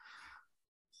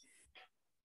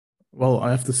 Well,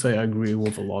 I have to say I agree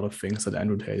with a lot of things that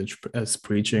Andrew Tate is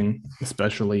preaching,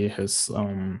 especially his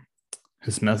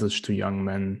message to young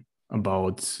men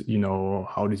about,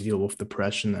 how to deal with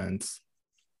depression and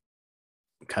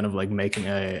kind of like making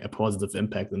a positive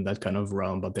impact in that kind of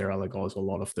realm. But there are like also a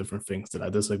lot of different things that I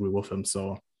disagree with him.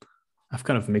 So I've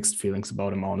kind of mixed feelings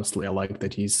about him, honestly. I like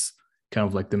that he's kind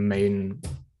of like the main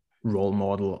role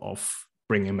model of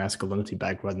bringing masculinity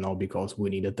back right now because we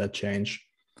needed that change.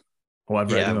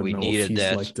 However, I do Yeah, not we know if needed he's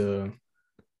that. like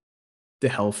the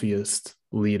healthiest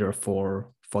leader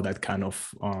for that kind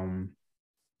of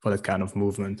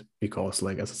movement because,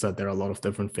 like as I said, there are a lot of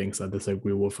different things I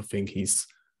disagree with. I think he's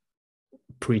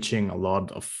preaching a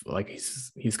lot of like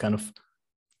he's kind of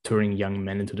turning young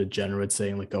men into degenerates,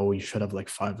 saying like, oh, you should have like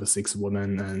 5 or 6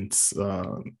 women, and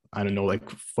I don't know, like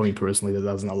for me personally, that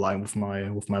doesn't align with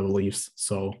my beliefs.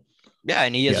 So Yeah,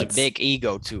 and he has yeah, a it's big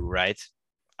ego too, right?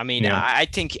 I mean, yeah, I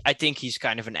think he's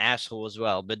kind of an asshole as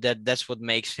well, but that's what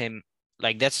makes him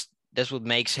like that's what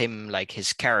makes him like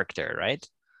his character, right?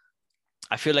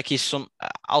 I feel like he's some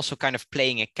also kind of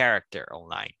playing a character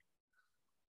online.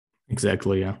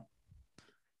 exactly, yeah,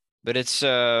 But it's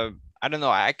I don't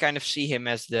know, I kind of see him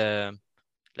as the,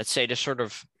 let's say, the sort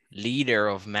of leader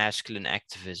of masculine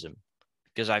activism,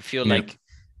 because I feel yeah, like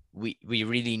we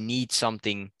really need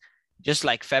something just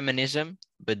like feminism,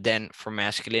 but then for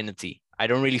masculinity. I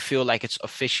don't really feel like it's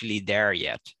officially there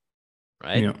yet,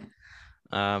 right? yeah,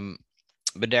 Um,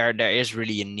 but there is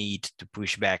really a need to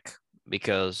push back,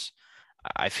 because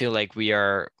I feel like we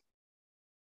are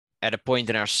at a point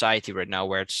in our society right now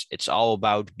where it's all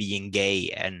about being gay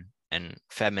and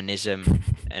feminism,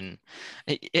 and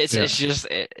yeah.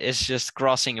 it's just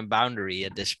crossing a boundary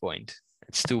at this point.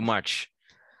 It's too much.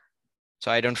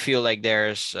 So I don't feel like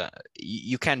there's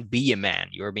you can't be a man.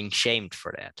 You're being shamed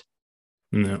for that.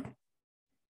 Yeah.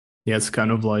 Yeah, it's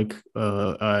kind of like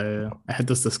I had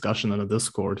this discussion on a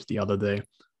Discord the other day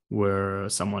where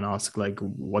someone asked like,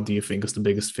 what do you think is the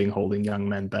biggest thing holding young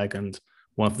men back? And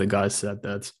one of the guys said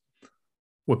that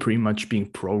we're pretty much being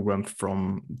programmed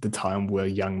from the time where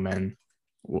young men,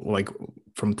 like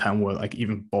from time where like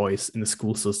even boys in the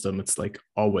school system, it's like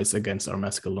always against our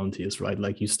masculinities, right?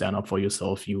 Like you stand up for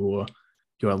yourself, you're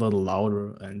a little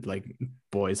louder, and like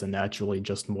boys are naturally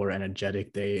just more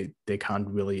energetic. They can't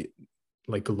really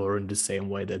like learn the same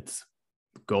way that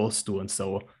girls do, and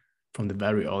so from the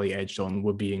very early age on,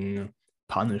 we're being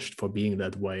punished for being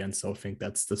that way. And so I think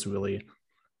that's really,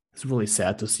 it's really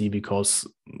sad to see, because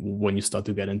when you start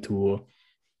to get into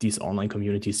these online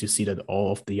communities, you see that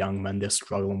all of the young men, they're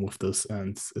struggling with this,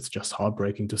 and it's just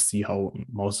heartbreaking to see how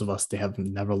most of us, they have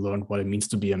never learned what it means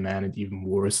to be a man, and even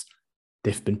worse,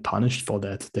 they've been punished for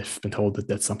that. They've been told that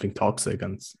that's something toxic,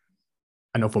 and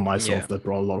I know for Yeah, myself that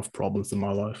brought a lot of problems in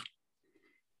my life.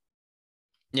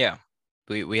 yeah.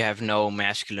 We have no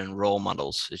masculine role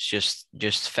models. It's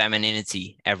just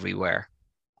femininity everywhere.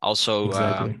 Also,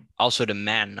 Exactly. also the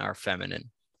men are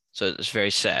feminine, so it's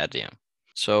very sad. Yeah.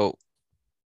 So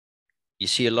you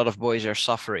see a lot of boys are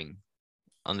suffering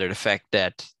under the fact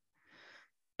that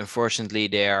unfortunately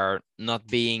they are not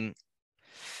being,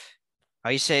 how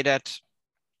you say that,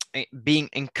 being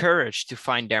encouraged to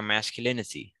find their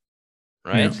masculinity,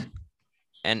 Yeah. right?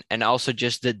 And also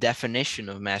just the definition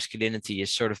of masculinity is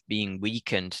sort of being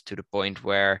weakened to the point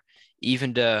where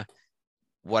even the,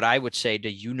 what I would say,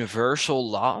 the universal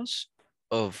laws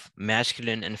of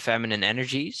masculine and feminine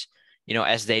energies, you know,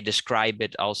 as they describe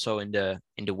it also in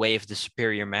the Way of the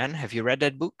Superior Man. Have you read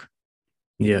that book?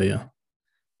 Yeah. Yeah.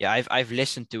 Yeah, I've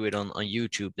listened to it on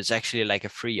YouTube. It's actually like a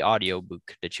free audio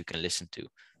book that you can listen to.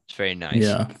 It's very nice.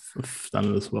 Yeah. I've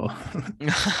done it as well.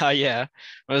 Yeah,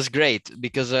 well, it's great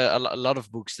because a lot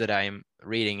of books that I'm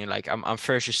reading, and like I'm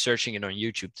first just searching it on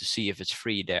YouTube to see if it's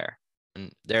free there,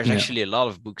 and there's Yeah. actually a lot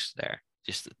of books there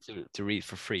just to read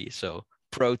for free. So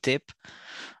pro tip.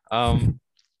 Um,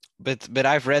 but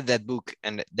I've read that book,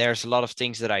 and there's a lot of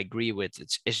things that I agree with.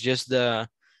 It's just the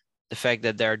fact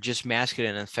that there are just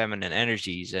masculine and feminine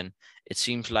energies, and it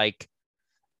seems like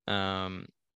um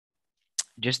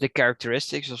just the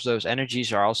characteristics of those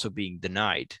energies are also being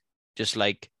denied, just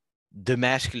like the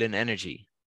masculine energy.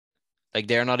 Like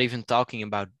they're not even talking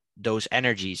about those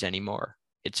energies anymore.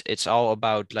 It's all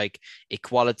about like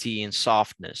equality and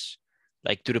softness,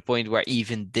 like to the point where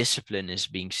even discipline is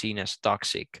being seen as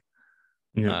toxic.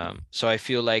 Yeah. So I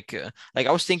feel like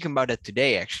I was thinking about that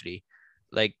today actually.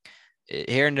 Like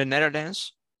here in the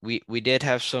Netherlands, we did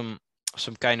have some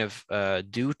kind of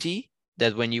duty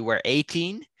that when you were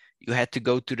 18, you had to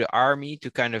go to the army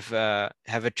to kind of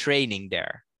have a training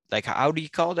there. Like how do you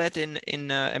call that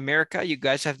in America? You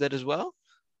guys have that as well?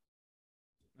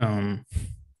 Um,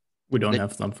 we don't That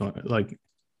have something like,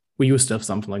 we used to have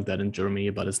something like that in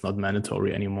Germany, but it's not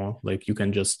mandatory anymore. Like you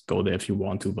can just go there if you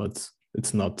want to, but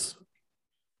it's not,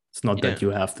 it's not yeah. that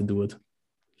you have to do it.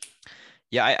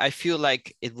 Yeah, I feel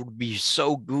like it would be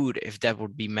so good if that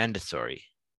would be mandatory.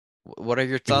 What are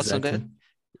your thoughts on that? Exactly.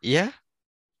 Yeah?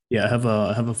 Yeah,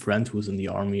 I have a friend who's in the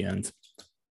army, and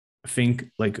I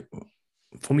think like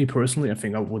for me personally, I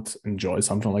think I would enjoy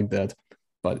something like that,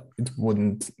 but it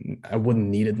wouldn't, I wouldn't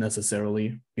need it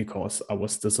necessarily because I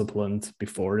was disciplined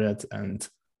before that, and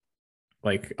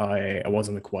like I was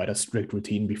in a quite a strict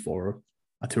routine before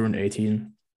I turned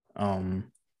 18.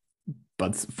 Um,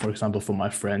 but for example, for my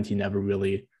friend, he never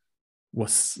really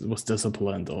was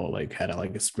disciplined or like had a,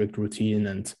 like a strict routine,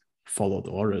 and followed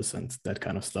orders and that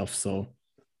kind of stuff. So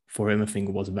for him, I think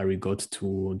it was very good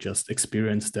to just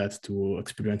experience that, to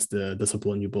experience the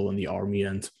discipline you build in the army,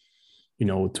 and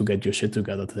to get your shit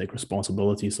together, to take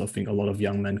responsibility. So I think a lot of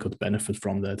young men could benefit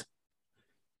from that.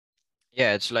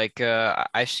 Yeah, it's like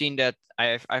I've seen that.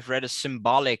 I've read a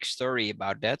symbolic story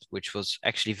about that, which was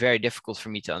actually very difficult for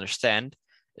me to understand.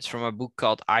 It's from a book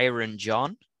called Iron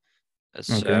John. It's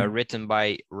Okay. written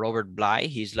by Robert Bly.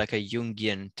 He's like a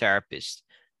Jungian therapist.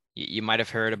 You might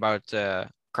have heard about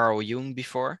Carl Jung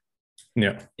before.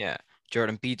 Yeah. Yeah,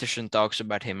 Jordan Peterson talks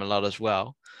about him a lot as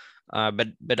well.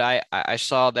 But I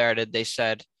saw there that they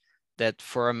said that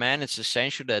for a man, it's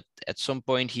essential that at some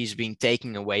point he's being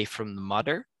taken away from the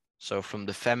mother, so from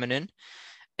the feminine,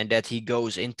 and that he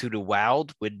goes into the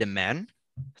wild with the men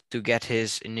to get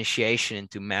his initiation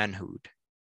into manhood.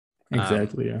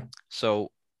 Exactly. Yeah.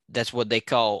 So that's what they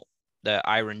call the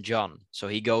Iron John. So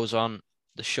he goes on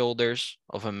the shoulders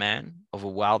of a man, of a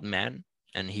wild man,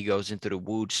 and he goes into the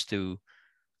woods to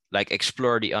like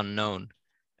explore the unknown.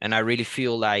 And I really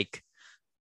feel like,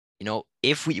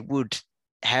 if we would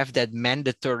have that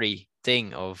mandatory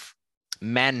thing of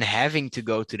men having to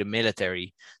go to the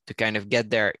military to kind of get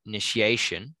their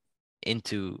initiation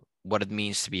into what it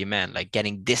means to be a man, like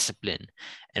getting discipline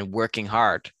and working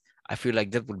hard, I feel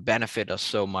like that would benefit us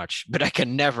so much. But I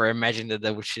can never imagine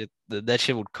that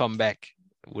shit would come back.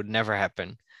 It would never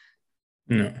happen.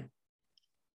 No.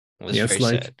 It was Yes, very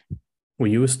like sad. we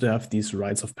used to have these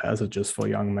rites of passages for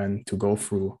young men to go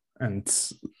through. And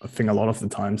I think a lot of the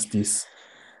times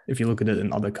if you look at it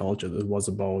in other cultures, it was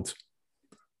about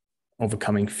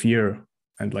overcoming fear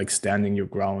and like standing your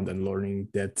ground and learning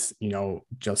that,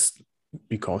 just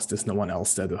because there's no one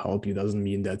else there to help you doesn't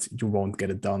mean that you won't get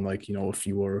it done. Like, if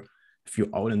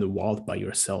you're out in the wild by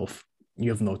yourself, you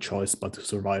have no choice but to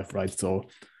survive, right? So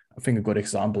I think a good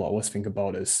example I always think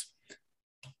about is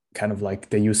kind of like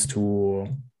they used to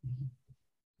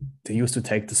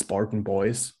take the Spartan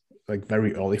boys like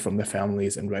very early from their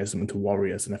families and raise them into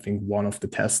warriors. And I think one of the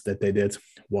tests that they did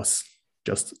was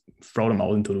just throw them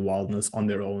out into the wilderness on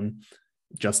their own,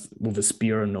 just with a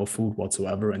spear and no food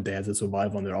whatsoever. And they had to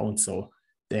survive on their own. So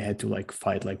they had to like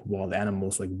fight like wild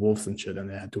animals, like wolves and shit, and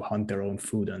they had to hunt their own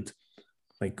food. And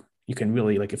like you can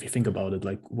really, like, if you think about it,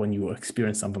 like when you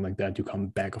experience something like that, you come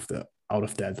back out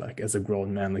of that like as a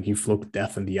grown man, like you've looked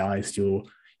death in the eyes, you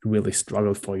really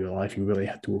struggled for your life, you really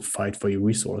had to fight for your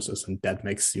resources, and that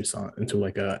makes you into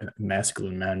like a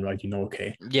masculine man, right?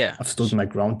 Okay, Yeah. I've stood my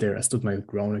ground there, I stood my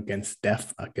ground against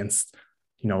death, against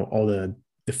all the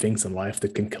things in life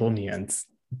that can kill me, and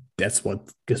that's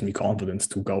what gives me confidence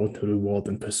to go to the world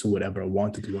and pursue whatever I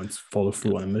want to do and follow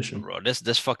through on a mission. Bro,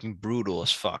 this fucking brutal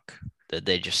as fuck that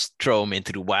they just throw him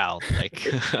into the wild. Like,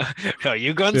 no,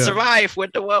 you're gonna Yeah. survive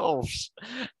with the wolves,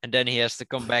 and then he has to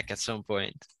come back at some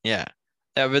point. Yeah,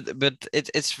 yeah, but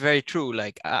it's very true.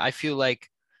 Like, I feel like,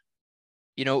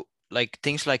 like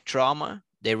things like trauma,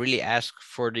 they really ask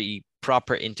for the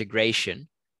proper integration.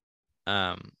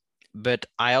 But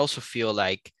I also feel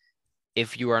like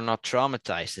if you are not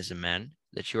traumatized as a man,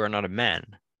 that you are not a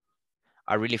man.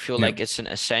 I really feel Yeah. like it's an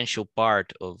essential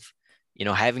part of,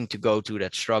 having to go through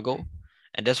that struggle.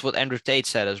 And that's what Andrew Tate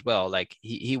said as well. Like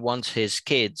he wants his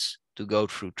kids to go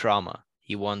through trauma.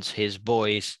 He wants his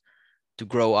boys to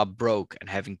grow up broke and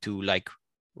having to like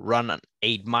run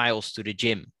 8 miles to the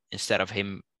gym instead of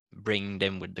him bringing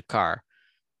them with the car.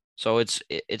 So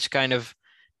it's kind of,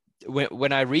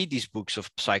 when I read these books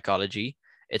of psychology,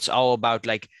 it's all about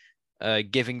like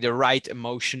giving the right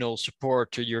emotional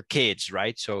support to your kids,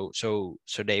 right? So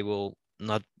they will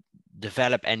not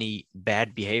develop any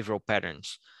bad behavioral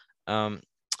patterns.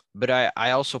 But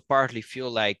I also partly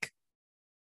feel like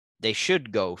they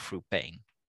should go through pain.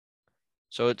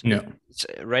 So Yeah. it's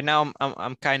right now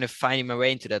I'm kind of finding my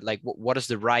way into that. Like, what is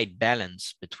the right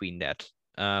balance between that?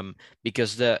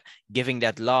 Because the giving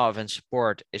that love and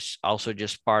support is also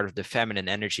just part of the feminine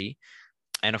energy,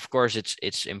 and of course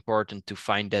it's important to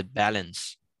find that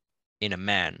balance in a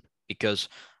man, because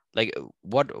like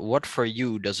what for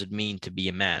you does it mean to be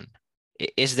a man?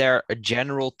 Is there a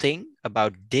general thing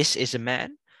about this is a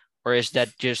man, or is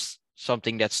that just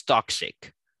something that's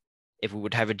toxic? If we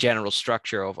would have a general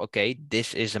structure of, okay,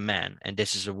 this is a man and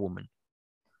this is a woman.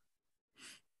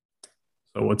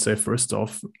 So I would say first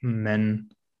off,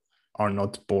 men are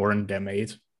not born, they're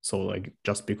made. So like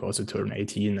just because you turn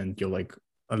 18 and you're like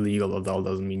a legal adult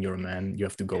doesn't mean you're a man. You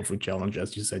have to go through challenge.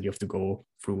 As you said, you have to go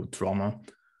through trauma.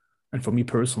 And for me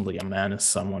personally, a man is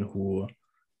someone who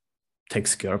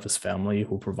takes care of his family,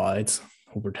 who provides,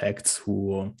 who protects,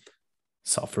 who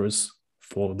suffers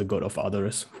for the good of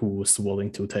others, who is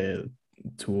willing to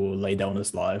lay down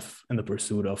his life in the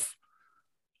pursuit of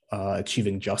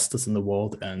achieving justice in the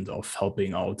world and of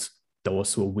helping out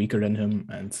those who are weaker than him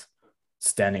and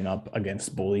standing up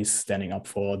against bullies, standing up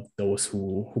for those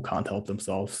who can't help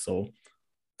themselves. So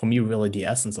for me, really, the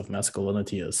essence of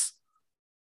masculinity is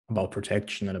about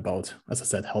protection and about, as I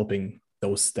said, helping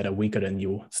those that are weaker than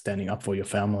you, standing up for your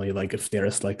family. Like if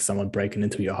there's like someone breaking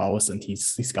into your house and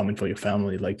he's coming for your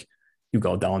family, like you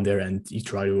go down there and you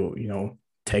try to,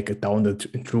 take it down the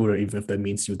intruder, even if that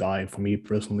means you die. For me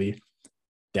personally,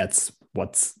 that's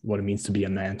what it means to be a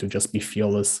man, to just be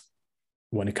fearless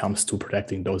when it comes to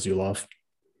protecting those you love.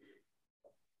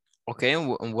 Okay,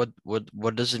 and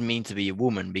what does it mean to be a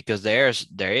woman? Because there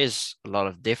is a lot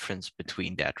of difference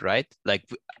between that, right? Like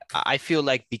I feel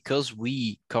like because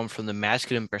we come from the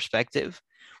masculine perspective,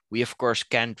 we of course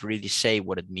can't really say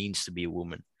what it means to be a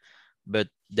woman, but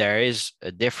there is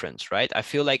a difference, right? I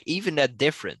feel like even that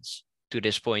difference to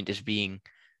this point is being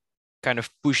kind of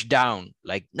pushed down.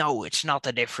 Like, no, it's not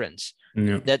a difference.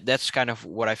 Yeah. That's kind of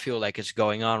what I feel like is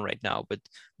going on right now. But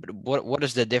what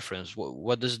is the difference?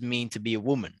 What does it mean to be a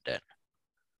woman then?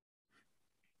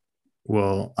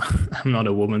 Well, I'm not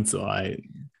a woman, so I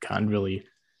can't really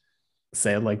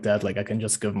say it like that. Like I can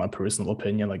just give my personal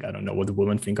opinion. Like I don't know what the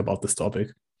women think about this topic.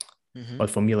 Mm-hmm. But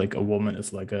for me, like a woman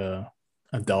is like a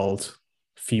adult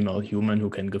female human who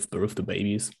can give birth to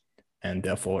babies. And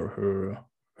therefore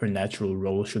her natural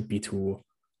role should be to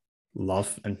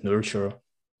love and nurture,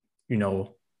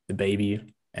 the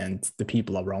baby and the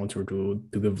people around her, to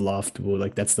give love to,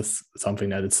 like that's something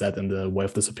that is said in the Way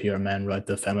of the Superior Man, right?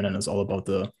 The feminine is all about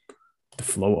the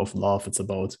flow of love. It's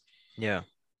about, Yeah.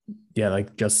 yeah,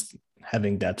 like just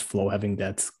having that flow, having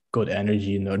that good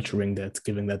energy, nurturing that,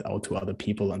 giving that out to other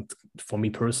people. And for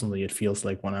me personally, it feels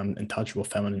like when I'm in touch with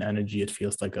feminine energy, it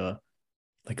feels like a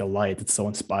light. It's so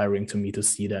inspiring to me to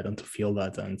see that and to feel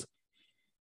that. And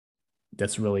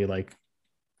that's really like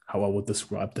how I would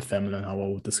describe the feminine, how I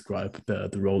would describe the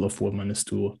role of woman, is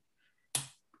to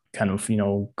kind of,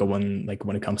 go on, like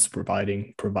when it comes to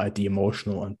provide the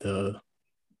emotional and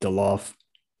the love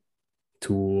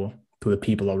to the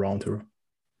people around her.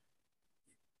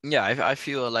 Yeah, I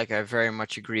feel like I very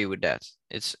much agree with that.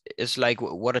 It's like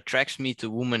what attracts me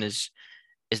to women is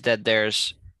that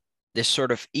there's this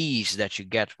sort of ease that you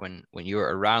get when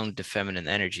you're around the feminine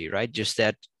energy, right? Just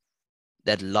that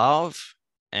love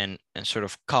and sort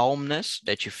of calmness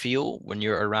that you feel when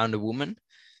you're around a woman.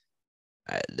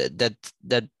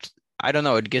 That I don't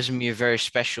know, it gives me a very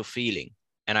special feeling,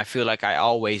 and I feel like I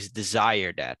always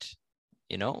desire that,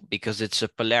 because it's a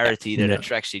polarity that Yeah.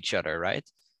 attracts each other, right?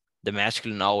 The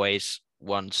masculine always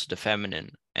wants the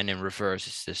feminine, and in reverse,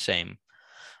 it's the same.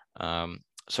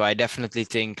 So I definitely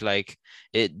think like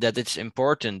that it's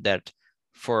important that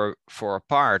for a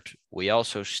part we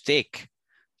also stick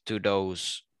to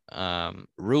those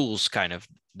rules, kind of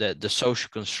the social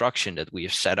construction that we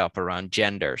have set up around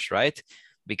genders, right?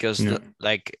 Because Yeah.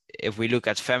 like if we look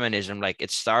at feminism, like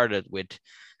it started with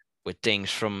things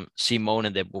from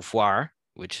Simone de Beauvoir,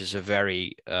 which is a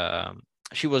very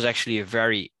she was actually a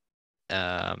very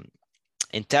um,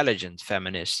 intelligent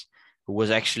feminist who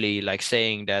was actually like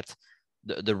saying that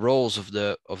the roles of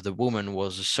the woman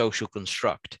was a social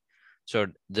construct. So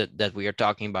that we are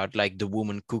talking about like the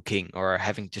woman cooking or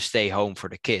having to stay home for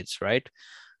the kids, right?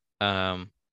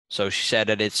 um so she said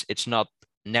that it's not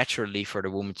naturally for the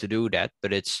woman to do that,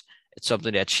 but it's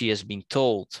something that she has been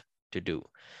told to do.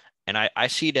 And I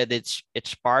see that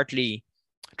it's partly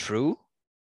true,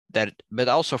 that but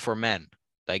also for men,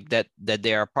 like that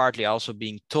they are partly also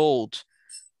being told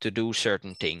to do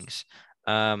certain things.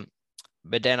 Um,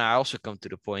 but then I also come to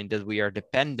the point that we are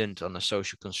dependent on a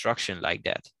social construction like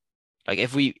that. Like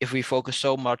if we focus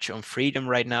so much on freedom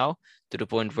right now to the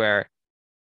point where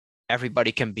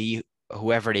everybody can be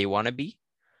whoever they want to be,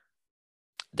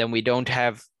 then we don't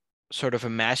have sort of a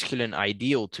masculine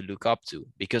ideal to look up to,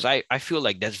 because I feel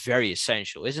like that's very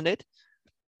essential, isn't it?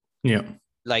 Yeah.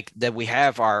 Like that we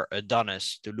have our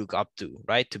Adonis to look up to,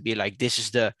 right? To be like, this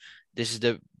is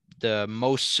the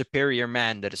most superior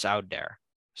man that is out there,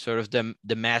 sort of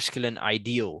the masculine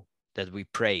ideal that we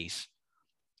praise,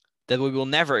 that we will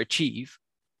never achieve,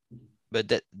 but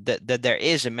that there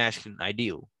is a masculine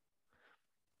ideal.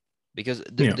 Because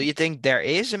Yeah. do you think there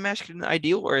is a masculine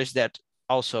ideal, or is that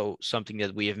also something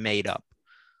that we have made up?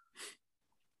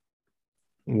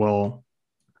 Well,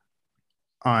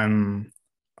 I'm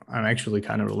I'm actually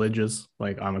kind of religious.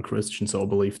 Like I'm a Christian, so I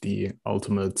believe the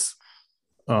ultimate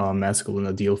masculine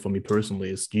ideal for me personally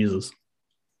is Jesus.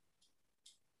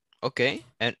 Okay,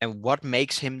 and what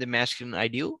makes him the masculine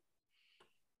ideal?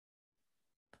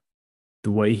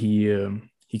 The way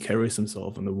he carries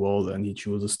himself in the world, and he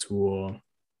chooses to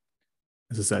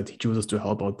as I said, he chooses to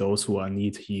help out those who are in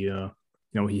need. He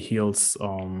heals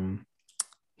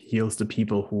the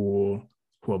people who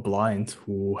are blind,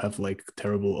 who have like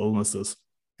terrible illnesses,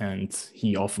 and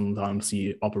he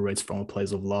operates from a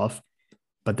place of love.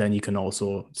 But then he can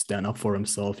also stand up for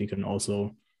himself. He can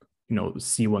also,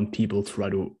 see when people try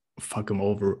to fuck him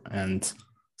over. And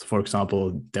so, for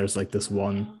example, there's like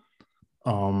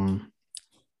um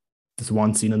this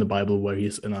one scene in the Bible where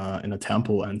he's in a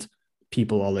temple and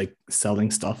people are like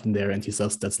selling stuff in there, and he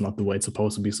says that's not the way it's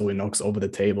supposed to be. So he knocks over the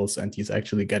tables, and he's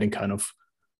actually getting kind of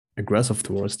aggressive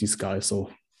towards these guys. So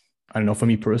I don't know. For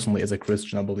me personally, as a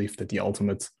Christian, I believe that the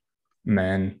ultimate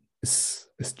man is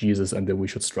Jesus, and that we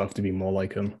should strive to be more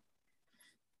like him.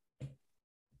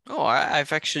 Oh,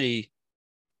 I've actually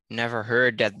never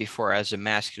heard that before as a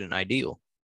masculine ideal,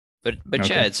 but Okay.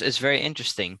 yeah, it's very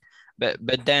interesting.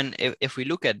 But then if we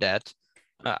look at that,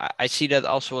 I see that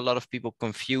also a lot of people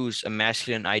confuse a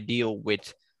masculine ideal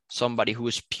with somebody who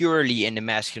is purely in the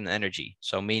masculine energy.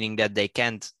 So meaning that they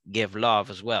can't give love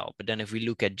as well. But then if we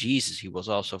look at Jesus, he was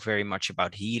also very much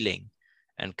about healing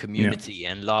and community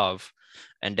and love.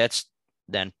 And that's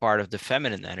then part of the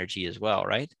feminine energy as well,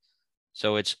 right?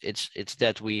 So it's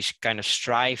that we kind of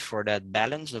strive for that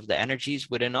balance of the energies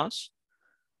within us.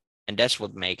 And that's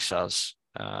what makes us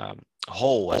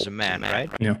whole as a man,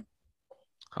 right? Yeah.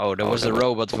 Oh, there was the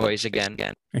robot voice again.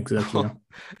 Exactly.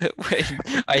 Yeah. Wait,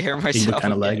 I hear myself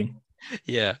kind of again. lagging.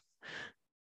 Yeah.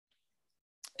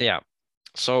 Yeah.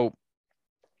 So,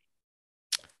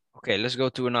 okay, let's go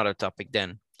to another topic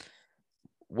then.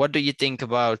 What do you think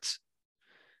about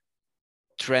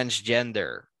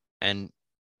transgender and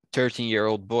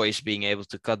 13-year-old boys being able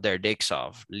to cut their dicks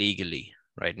off legally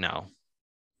right now?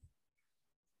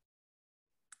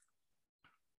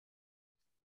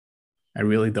 I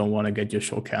really don't want to get your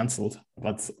show canceled,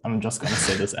 but I'm just gonna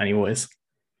say this anyways.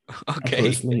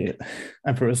 Okay.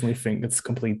 I personally think it's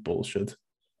complete bullshit.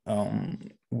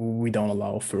 We don't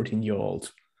allow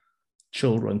 13-year-old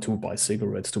children to buy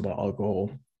cigarettes, to buy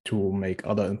alcohol, to make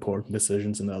other important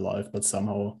decisions in their life, but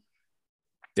somehow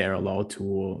they're allowed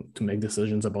to make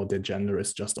decisions about their gender.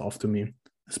 Is just off to me,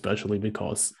 especially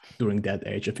because during that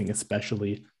age, I think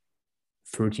especially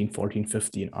 13, 14,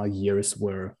 15 are years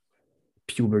where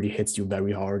puberty hits you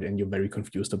very hard and you're very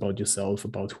confused about yourself,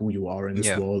 about who you are in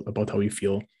this world, about how you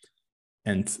feel.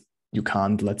 And you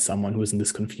can't let someone who's in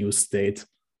this confused state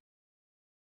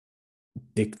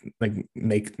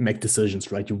make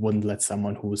decisions, right? You wouldn't let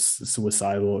someone who's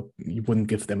suicidal, you wouldn't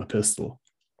give them a pistol.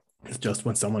 It's just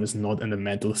when someone is not in the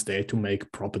mental state to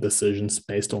make proper decisions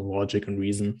based on logic and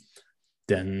reason,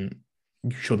 then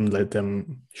you shouldn't let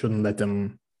them,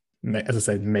 as I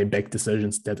said, make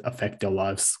decisions that affect their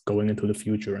lives going into the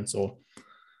future. And so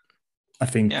I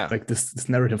think like this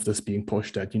narrative that's being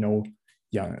pushed that,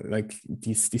 like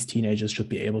these teenagers should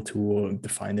be able to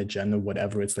define their gender,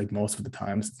 whatever. It's like most of the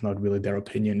times it's not really their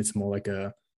opinion. It's more like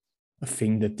a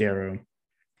thing that they're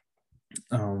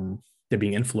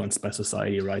being influenced by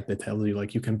society, right? That tells you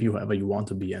like you can be whoever you want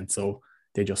to be, and so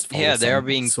they just follow they're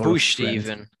being pushed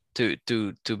even to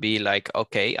be like,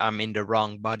 okay, I'm in the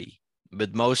wrong body.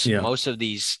 But most of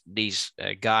these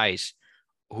guys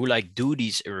who like do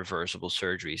these irreversible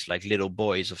surgeries, like little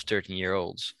boys of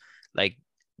 13-year-olds, like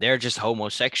they're just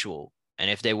homosexual. And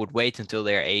if they would wait until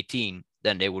they're 18,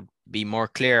 then they would be more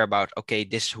clear about, okay,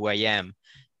 this is who I am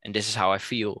and this is how I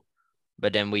feel.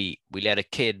 But then we let a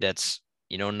kid that's,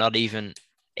 not even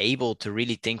able to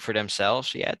really think for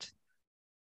themselves yet,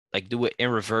 like do an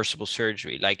irreversible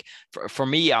surgery. Like for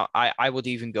me, I would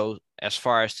even go as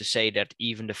far as to say that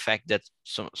even the fact that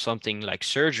something like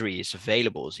surgery is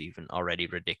available is even already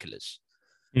ridiculous.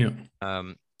 Yeah.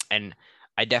 And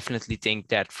I definitely think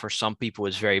that for some people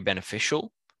it's very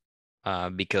beneficial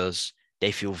because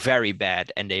they feel very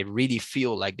bad and they really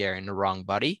feel like they're in the wrong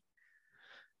body.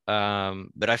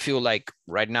 But I feel like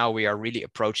right now we are really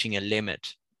approaching a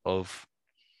limit of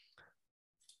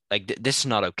like this is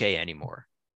not okay anymore.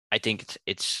 I think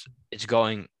it's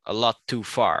going a lot too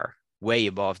far, way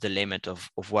above the limit of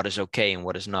what is okay and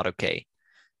what is not okay.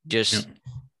 Just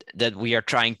that we are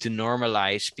trying to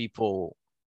normalize people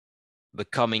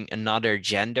becoming another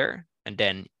gender, and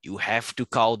then you have to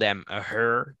call them a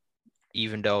her,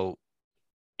 even though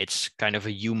it's kind of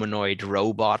a humanoid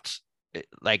robot.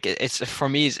 Like it's for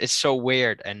me, it's so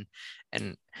weird, and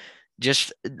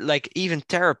just like even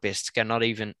therapists cannot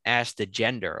even ask the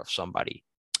gender of somebody,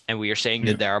 and we are saying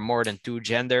that there are more than two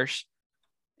genders.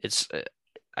 It's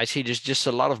I see there's just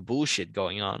a lot of bullshit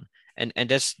going on, and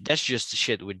that's just the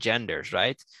shit with genders,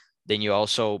 right? Then you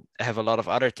also have a lot of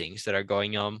other things that are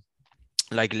going on.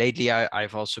 Like lately,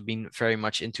 I've also been very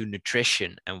much into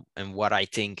nutrition and what I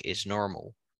think is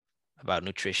normal. about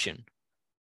nutrition?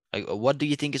 Like, what do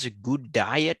you think is a good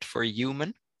diet for a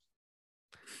human?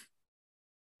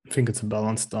 I think it's a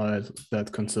balanced diet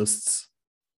that consists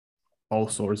all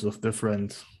sorts of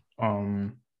different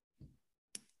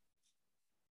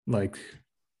like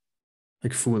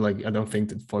food. Like I don't think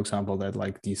that, for example, that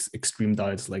like these extreme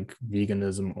diets like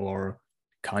veganism or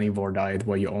carnivore diet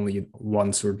where you only eat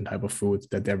one certain type of food,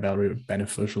 that they're very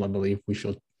beneficial. I believe we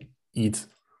should eat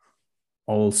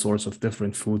all sorts of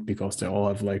different food because they all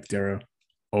have like their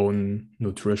own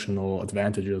nutritional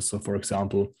advantages. So for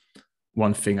example,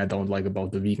 one thing I don't like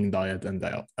about the vegan diet, and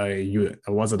I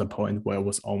was at a point where I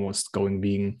was almost going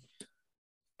vegan,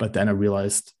 but then I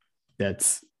realized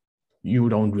that you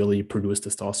don't really produce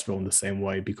testosterone the same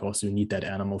way because you need that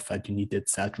animal fat, you need that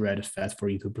saturated fat for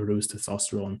you to produce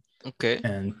testosterone. Okay.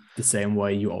 And the same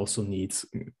way, you also need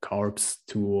carbs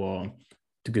to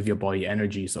give your body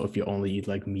energy. So if you only eat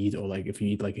like meat, or like if you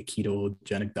eat like a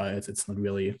ketogenic diet, it's not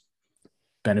really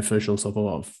beneficial.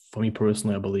 So for me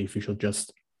personally, I believe you should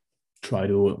just try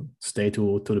to stay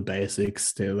to the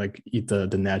basics, to like eat the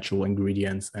natural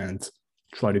ingredients and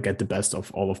try to get the best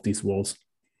of all of these worlds.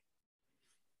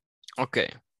 Okay.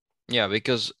 Yeah,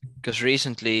 because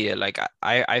recently, like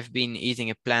I've been eating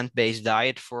a plant-based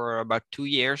diet for about 2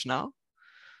 years now,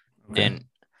 Okay. and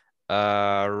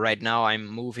right now I'm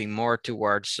moving more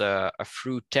towards a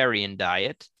fruitarian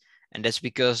diet, and that's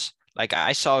because like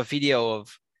I saw a video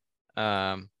of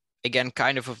um, again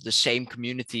kind of the same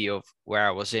community of where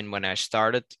I was in when I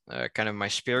started kind of my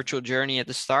spiritual journey at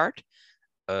the start.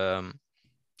 Um,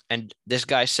 and this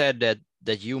guy said that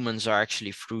humans are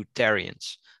actually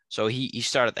fruitarians. So he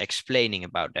started explaining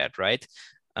about that, right?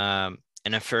 And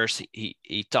at first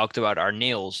he talked about our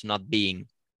nails not being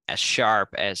as sharp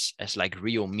as like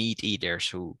real meat eaters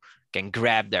who can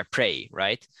grab their prey,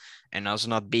 right? And us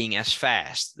not being as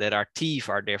fast, that our teeth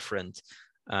are different.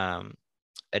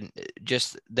 And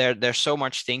just there's so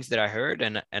much things that I heard,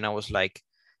 and I was like,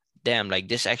 damn, like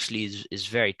this actually is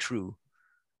very true.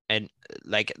 And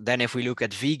like then if we look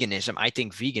at veganism, I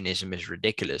think veganism is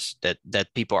ridiculous,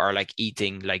 that people are like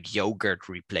eating like yogurt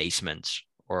replacements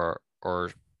or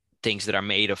things that are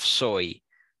made of soy.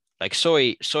 Like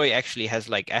soy actually has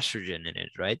like estrogen in it,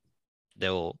 right?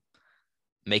 They'll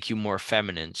make you more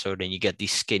feminine, so then you get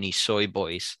these skinny soy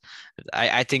boys.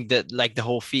 I think that like the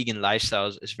whole vegan lifestyle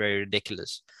is very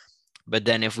ridiculous. But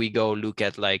then if we go look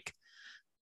at like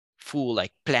full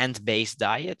like plant-based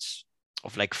diets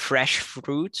of like fresh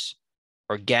fruits,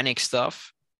 organic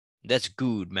stuff, that's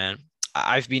good, man.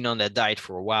 I've been on that diet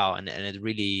for a while, and it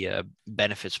really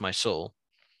benefits my soul.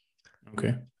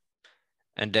 Okay.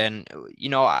 And then,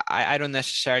 I don't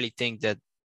necessarily think that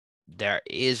there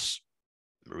is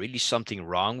really something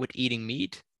wrong with eating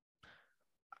meat,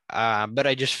 but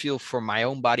I just feel for my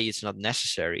own body, it's not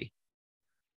necessary.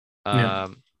 Yeah.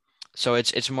 Um, so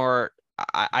it's more,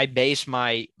 I base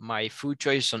my food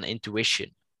choices on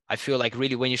intuition. I feel like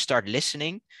really when you start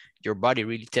listening, your body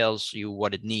really tells you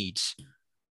what it needs.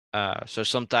 So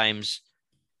sometimes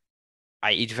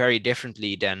I eat very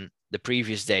differently than the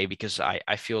previous day because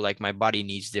I feel like my body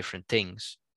needs different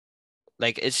things.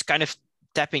 Like it's kind of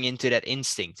tapping into that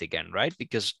instinct again, right?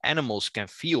 Because animals can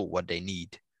feel what they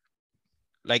need.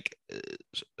 Like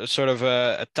sort of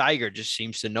a tiger just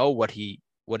seems to know what he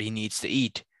needs to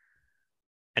eat.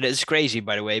 And it's crazy,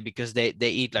 by the way, because they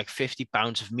eat like 50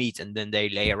 pounds of meat and then they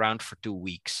lay around for 2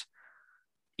 weeks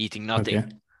eating Okay.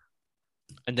 nothing,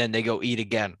 and then they go eat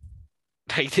again.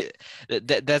 Like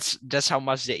that's how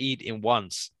much they eat in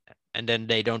once, and then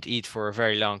they don't eat for a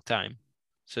very long time.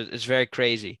 So it's very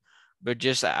crazy. But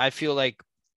just I feel like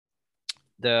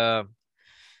the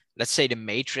let's say the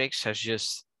Matrix has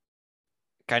just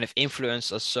kind of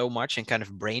influenced us so much and kind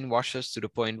of brainwashed us to the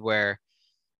point where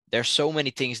there's so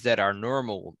many things that are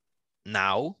normal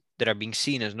now that are being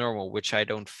seen as normal, which I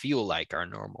don't feel like are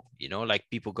normal. Like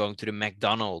people going to the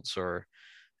McDonald's or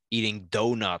eating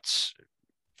donuts.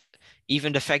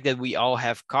 Even the fact that we all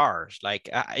have cars, like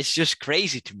it's just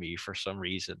crazy to me for some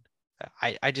reason.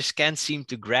 I just can't seem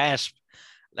to grasp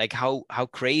like how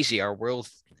crazy our world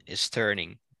is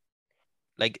turning.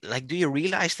 Like do you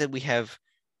realize that we have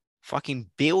fucking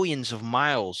billions of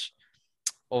miles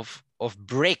of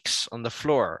bricks on the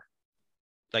floor,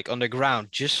 like on the ground,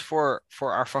 just for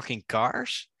our fucking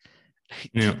cars?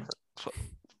 Yeah.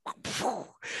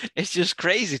 It's just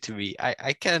crazy to me.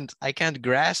 I can't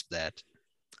grasp that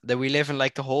we live in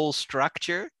like the whole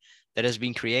structure that has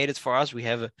been created for us. We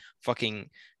have a fucking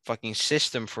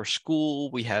system for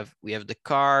school. We have the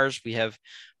cars. We have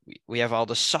all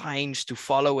the signs to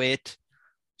follow it,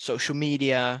 social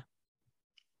media,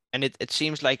 and it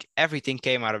seems like everything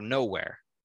came out of nowhere.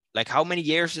 Like how many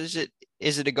years is it?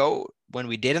 is it ago when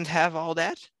we didn't have all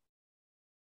that?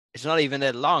 It's not even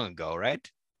that long ago, right?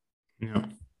 Yeah.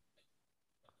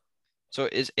 So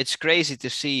it's crazy to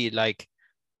see like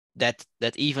that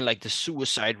even like the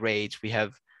suicide rates, we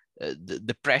have the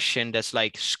depression that's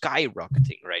like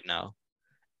skyrocketing right now.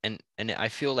 And I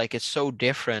feel like it's so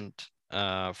different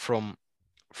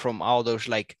from all those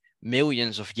like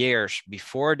millions of years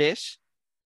before this.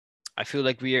 I feel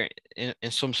like we are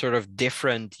in some sort of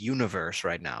different universe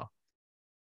right now.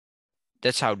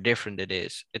 That's how different it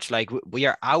is. It's like we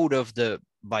are out of the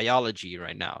biology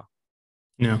right now,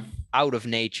 Yeah. out of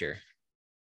nature.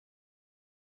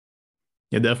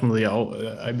 Yeah, definitely.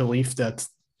 I believe that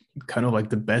kind of like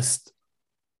the best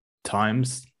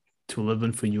times to live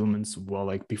in for humans were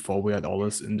like before we had all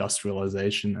this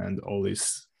industrialization and all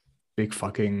these big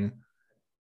fucking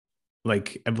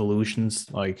like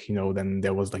evolutions. Like, you know, then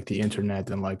there was like the internet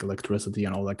and like electricity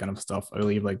and all that kind of stuff. I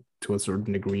believe like to a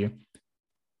certain degree,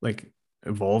 like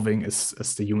evolving as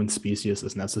the human species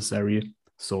is necessary.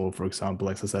 So for example,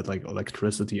 like I said, like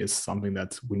electricity is something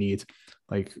that we need,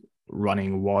 like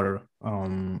running water,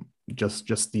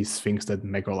 just these things that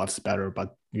make our lives better.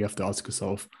 But you have to ask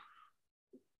yourself,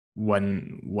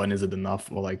 when is it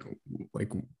enough, or like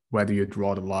where do you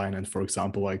draw the line? And for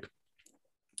example, like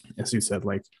as you said,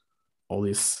 like all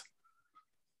this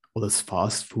all this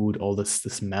fast food, all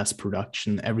this mass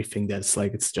production, everything that's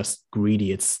like it's just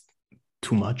greedy, it's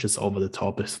too much, it's over the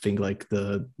top. I think like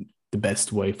the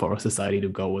best way for our society to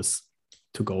go is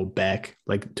to go back,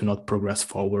 like to not progress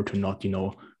forward, to not, you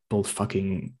know, build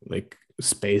fucking like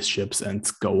spaceships and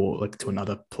go like to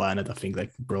another planet. I think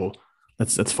like, bro,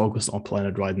 let's focus on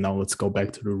planet right now. Let's go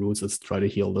back to the roots. Let's try to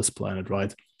heal this planet,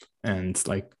 right? And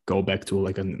like go back to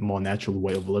like a more natural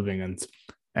way of living. And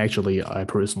actually, I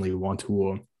personally want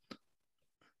to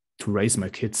raise my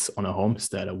kids on a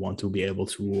homestead. I want to be able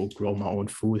to grow my own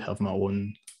food, have my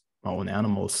own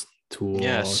animals Yeah, to feed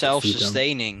them.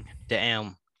 self-sustaining.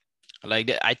 Damn.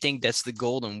 Like I think that's the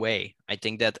golden way. I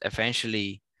think that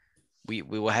eventually we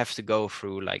will have to go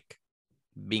through like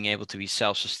being able to be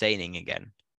self-sustaining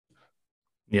again,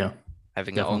 Yeah,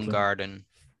 having your own definitely. garden,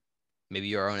 maybe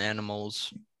your own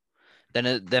animals.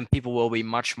 Then people will be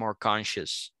much more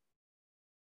conscious.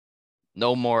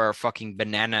 No more fucking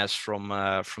bananas from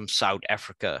South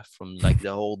Africa, from like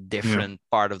the whole Yeah, different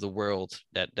part of the world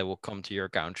that will come to your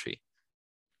country.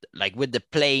 Like with the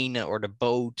plane or the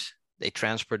boat, they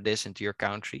transport this into your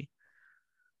country.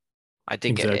 I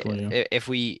think exactly. Yeah, if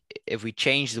we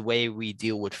change the way we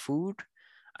deal with food,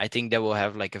 I think that will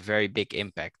have like a very big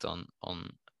impact on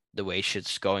the way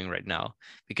shit's going right now.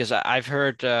 Because I've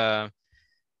heard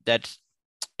that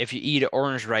if you eat an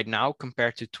orange right now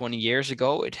compared to 20 years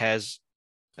ago, it has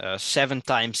 7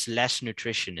 times less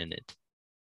nutrition in it.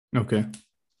 okay.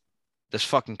 That's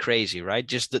fucking crazy, right?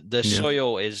 Just the Yeah,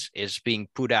 soil is being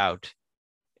put out.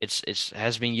 It's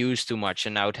has been used too much,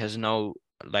 and now it has no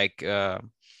like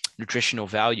nutritional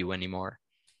value anymore.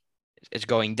 It's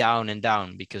going down and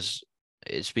down because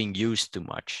it's being used too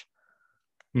much.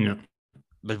 yeah,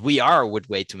 But we are with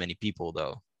way too many people,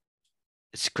 though.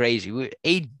 It's crazy. We're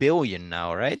 8 billion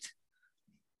now, right?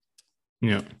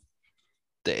 yeah.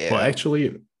 The, Well,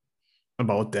 actually,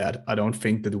 about that, I don't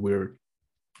think that we're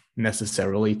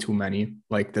necessarily too many.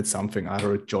 Like that's something I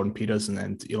heard Jordan Peterson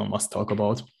and Elon Musk talk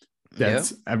about. yeah,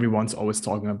 That everyone's always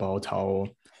talking about how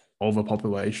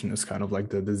overpopulation is kind of like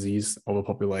the disease,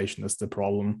 overpopulation is the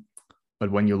problem.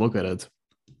 But when you look at it,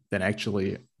 then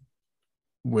actually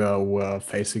we're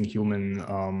facing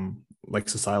human like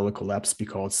societal collapse,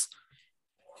 because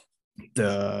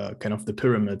the kind of the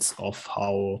pyramids of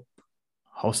how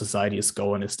society is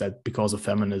going is that because of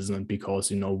feminism and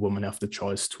because, you know, women have the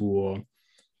choice to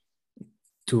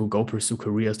go pursue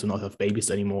careers, to not have babies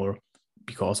anymore,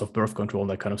 because of birth control,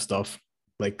 that kind of stuff,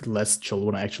 like less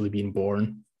children are actually being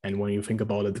born. And when you think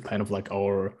about it, kind of like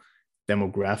our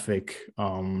demographic,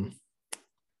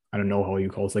 I don't know how you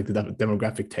call it, like the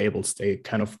demographic tables, they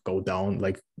kind of go down,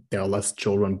 like there are less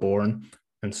children born.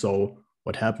 And so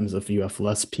what happens if you have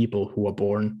less people who are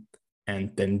born,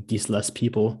 and then these less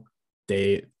people,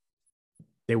 they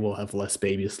they will have less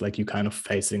babies, like you kind of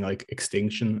facing like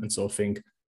extinction. And so I think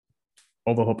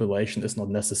overpopulation is not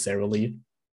necessarily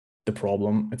the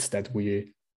problem. It's that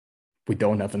we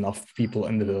don't have enough people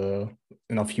in the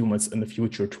enough humans in the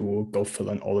future to go fill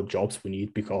in all the jobs we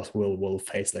need, because we'll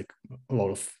face like a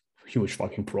lot of huge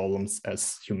fucking problems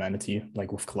as humanity,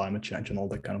 like with climate change and all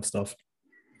that kind of stuff.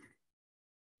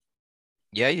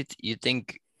 yeah. You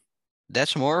think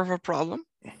that's more of a problem?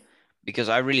 Because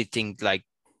I really think like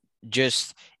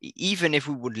just even if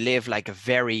we would live like a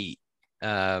very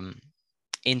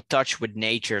in touch with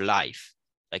nature life,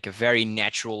 like a very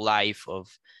natural life of,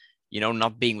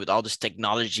 not being with all this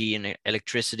technology and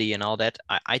electricity and all that.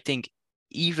 I think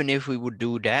even if we would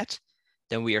do that,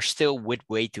 then we are still with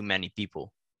way too many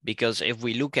people. Because if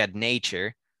we look at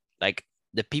nature, like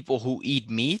the people who eat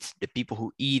meat, the people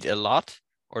who eat a lot,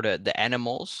 or the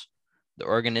animals, the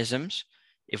organisms,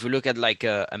 if we look at like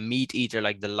a meat eater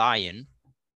like the lion,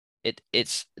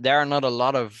 there are not a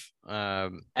lot of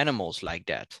animals like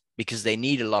that because they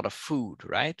need a lot of food,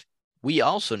 right? We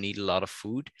also need a lot of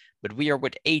food, but we are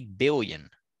with 8 billion.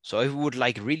 So if we would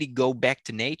like really go back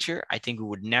to nature, I think we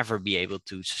would never be able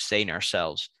to sustain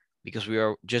ourselves because we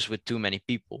are just with too many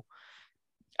people.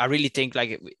 I really think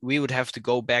like we would have to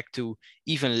go back to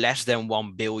even less than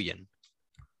 1 billion.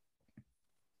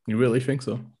 You really think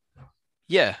so?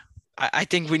 Yeah, I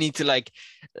think we need to like,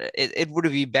 it would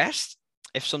be best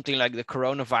if something like the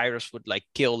coronavirus would like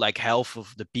kill like half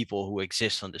of the people who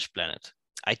exist on this planet.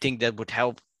 I think that would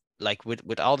help, like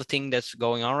with all the thing that's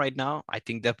going on right now. I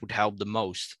think that would help the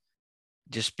most.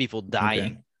 Just people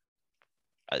dying.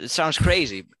 Okay. It sounds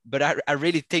crazy, but I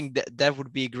really think that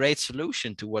would be a great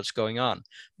solution to what's going on.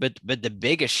 But the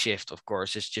biggest shift, of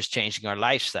course, is just changing our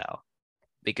lifestyle,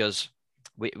 because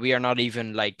we are not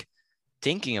even like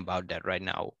thinking about that right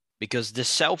now, because the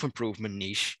self-improvement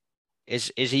niche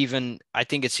is even, I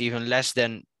think it's even less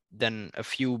than a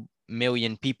few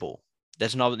million people.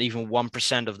 That's not even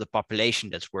 1% of the population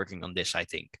that's working on this, I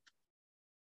think.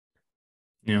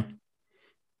 Yeah.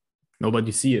 No, but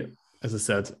you see, as I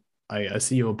said, I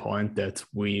see your point that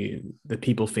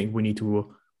people think we need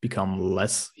to become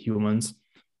less humans.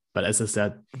 But as I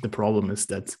said, the problem is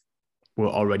that we're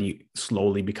already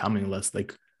slowly becoming less.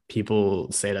 Like people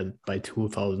say that by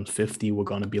 2050, we're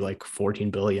going to be like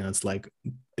 14 billion. It's like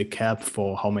the cap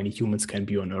for how many humans can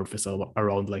be on Earth is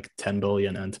around like 10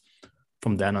 billion. And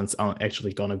from then on, it's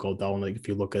actually going to go down. Like if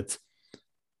you look at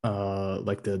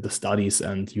like the studies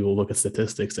and you look at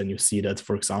statistics and you see that,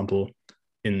 for example,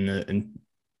 in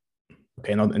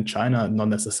okay, not in China, not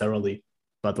necessarily,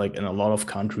 but like in a lot of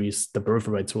countries, the birth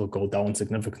rates will go down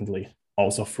significantly.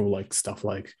 Also through like stuff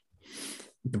like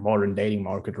the modern dating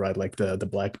market, right? Like the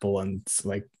black bull and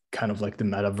like kind of like the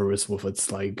metaverse with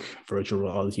its like virtual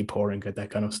reality pouring and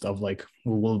that kind of stuff. Like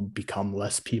we will become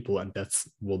less people, and that's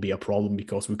will be a problem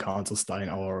because we can't sustain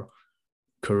our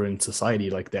current society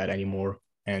like that anymore.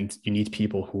 And you need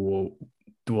people who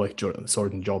do like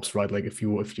certain jobs, right? Like if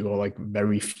you are like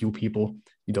very few people,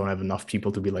 you don't have enough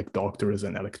people to be like doctors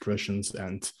and electricians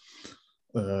and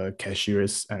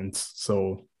cashiers. And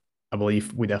so I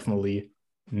believe we definitely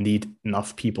need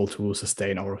enough people to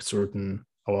sustain our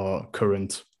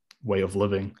current way of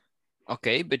living.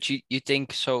 Okay, but you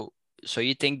think so? So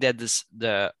you think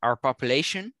that our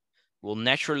population will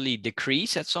naturally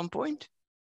decrease at some point?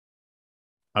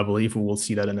 I believe we will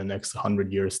see that in the next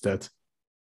 100 years that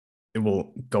it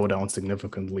will go down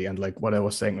significantly. And like what I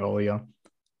was saying earlier,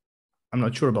 I'm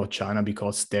not sure about China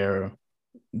because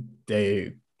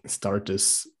they start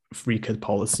this free kid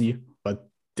policy, but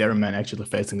they're men actually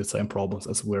facing the same problems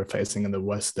as we're facing in the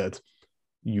West. That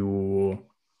you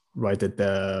right that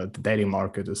the dating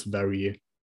market is very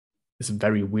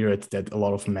weird, that a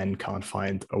lot of men can't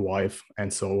find a wife,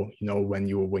 and so when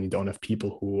you don't have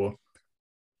people who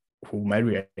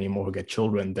marry anymore, who get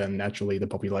children, then naturally the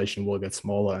population will get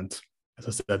smaller. And as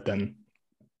I said, then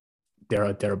there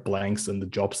are blanks in the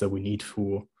jobs that we need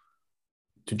to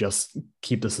just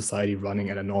keep the society running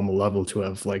at a normal level, to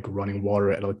have like running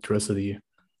water, electricity,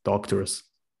 doctors,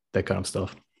 that kind of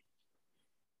stuff.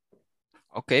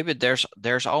 Okay, but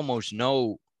there's almost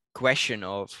no question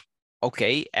of,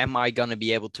 okay, am I gonna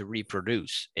be able to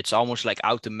reproduce? It's almost like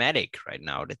automatic right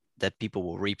now that people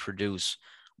will reproduce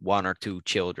 1 or 2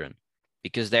 children,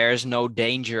 because there is no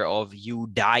danger of you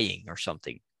dying or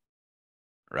something,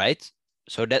 right?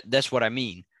 So that's what I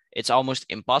mean. It's almost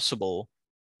impossible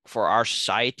for our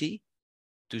society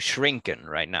to shrinken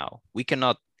right now. We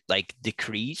cannot like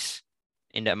decrease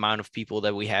in the amount of people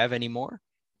that we have anymore,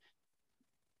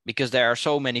 because there are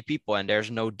so many people and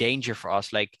there's no danger for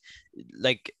us. Like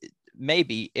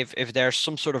maybe if there's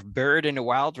some sort of bird in the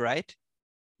wild, right,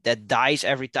 that dies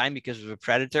every time because of a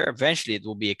predator, eventually it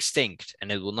will be extinct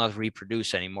and it will not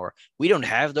reproduce anymore. We don't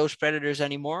have those predators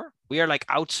anymore. We are like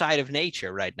outside of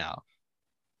nature right now.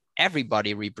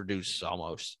 Everybody reproduces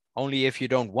almost, only if you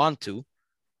don't want to.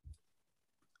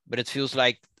 But it feels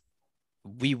like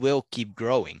we will keep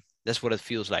growing. That's what it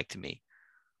feels like to me.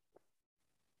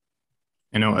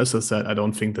 As I said, I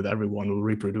don't think that everyone will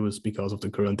reproduce because of the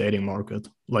current dating market.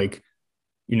 Like,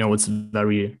 it's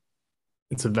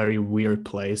a very weird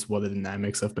place where the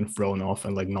dynamics have been thrown off,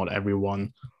 and like not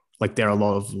everyone, like there are a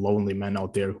lot of lonely men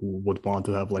out there who would want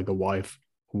to have like a wife,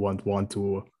 who want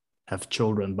to have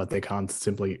children, but they can't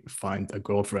simply find a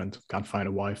girlfriend, can't find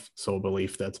a wife. So I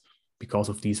believe that because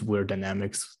of these weird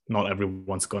dynamics, not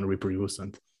everyone's going to reproduce.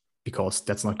 And because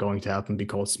that's not going to happen,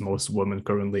 because most women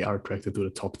currently are attracted to the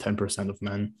top 10% of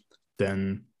men,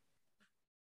 then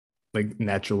like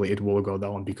naturally it will go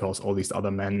down, because all these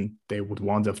other men, they would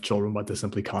want to have children, but they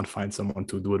simply can't find someone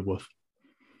to do it with.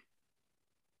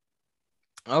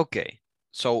 Okay.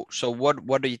 So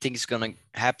what do you think is gonna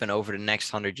happen over the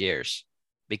next 100 years?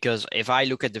 Because if I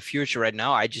look at the future right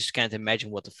now, I just can't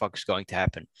imagine what the fuck is going to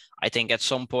happen. I think at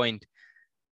some point,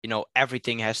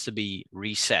 everything has to be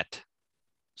reset.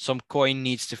 Some coin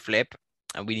needs to flip,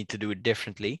 and we need to do it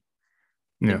differently.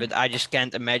 Yeah. But I just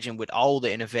can't imagine with all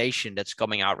the innovation that's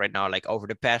coming out right now, like over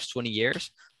the past 20 years,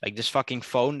 like this fucking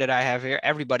phone that I have here,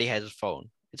 everybody has a phone.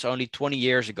 It's only 20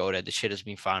 years ago that the shit has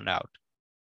been found out.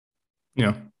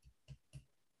 Yeah.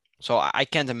 So I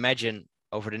can't imagine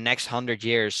over the next 100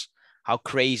 years how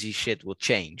crazy shit will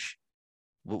change.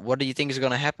 What do you think is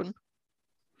going to happen?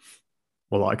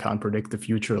 Well, I can't predict the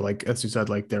future. Like, as you said,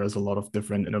 like there is a lot of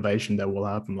different innovation that will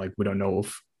happen. Like, we don't know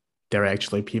if there are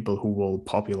actually people who will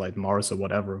populate Mars or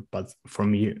whatever. But for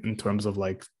me, in terms of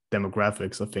like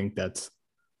demographics, I think that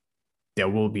there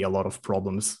will be a lot of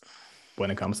problems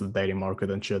when it comes to the dating market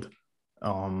and shit.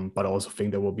 But I also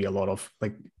think there will be a lot of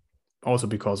like, also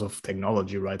because of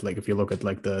technology, right? Like if you look at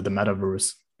like the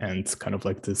metaverse and kind of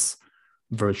like this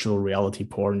virtual reality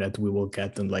porn that we will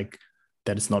get, and like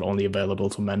that is not only available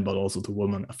to men but also to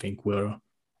women, I think we're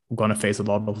going to face a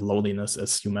lot of loneliness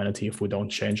as humanity if we don't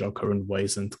change our current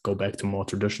ways and go back to more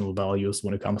traditional values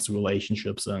when it comes to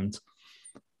relationships and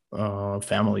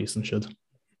families and shit.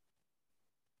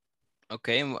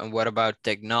 Okay, and what about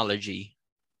technology?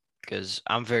 Because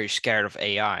I'm very scared of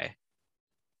AI.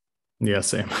 Yeah,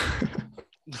 same.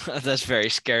 That's very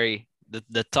scary.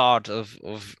 The thought of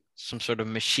some sort of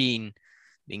machine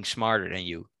being smarter than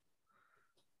you.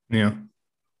 Yeah.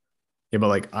 Yeah, but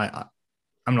like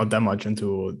I'm not that much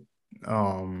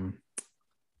um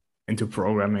into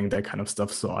programming, that kind of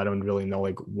stuff, so I don't really know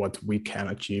like what we can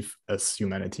achieve as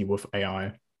humanity with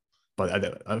AI.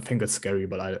 But I think it's scary,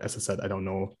 but as I said, I don't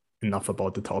know enough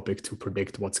about the topic to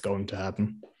predict what's going to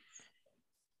happen.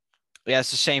 Yeah,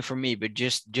 it's the same for me, but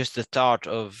just the thought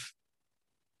of,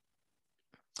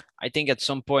 I think at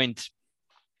some point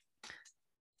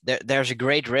there's a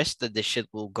great risk that this shit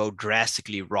will go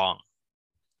drastically wrong,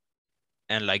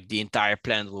 and like the entire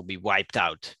planet will be wiped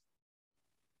out.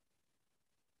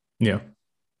 Yeah.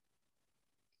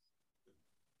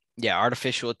 Yeah,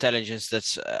 artificial intelligence,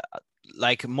 that's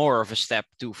like more of a step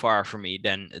too far for me.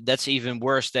 Then that's even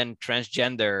worse than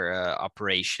transgender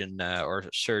operation or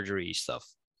surgery stuff.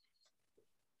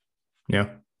 Yeah.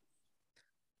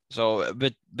 So,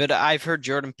 but I've heard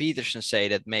Jordan Peterson say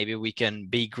that maybe we can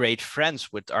be great friends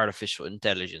with artificial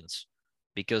intelligence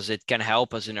because it can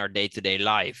help us in our day-to-day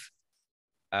life.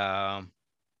 But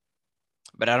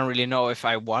I don't really know if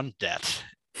I want that,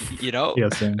 Yeah,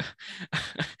 same.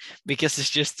 because it's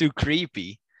just too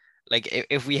creepy. Like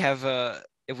if we have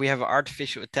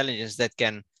artificial intelligence that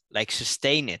can like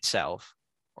sustain itself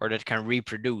or that can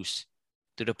reproduce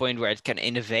to the point where it can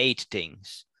innovate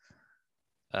things.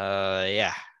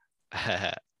 Yeah.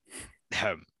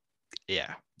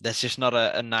 Yeah, that's just not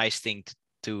a nice thing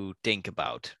to think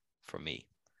about for me.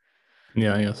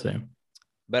 Yeah, same.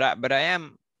 But I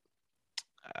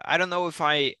don't know if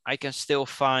I can still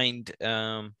find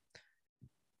I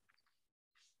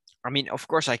mean, of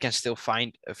course I can still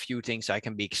find a few things I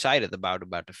can be excited about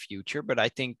the future, but I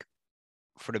think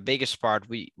for the biggest part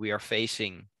we are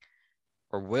facing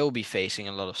or will be facing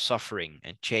a lot of suffering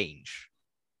and change.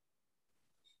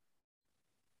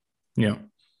 Yeah.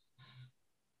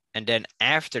 And then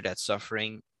after that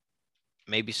suffering,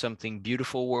 maybe something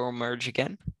beautiful will emerge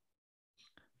again.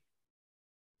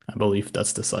 I believe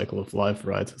that's the cycle of life,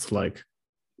 right? It's like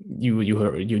you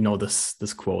heard,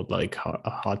 this quote, like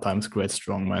hard times create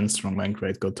strong men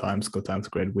create good times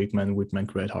create weak men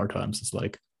create hard times. It's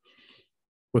like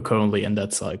we're currently in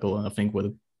that cycle, and I think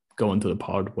we're going to the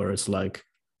part where it's like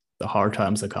the hard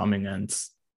times are coming, and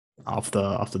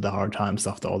after the hard times,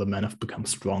 after all the men have become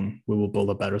strong, we will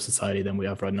build a better society than we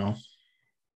have right now.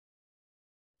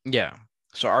 Yeah.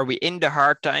 So are we in the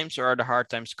hard times or are the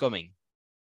hard times coming?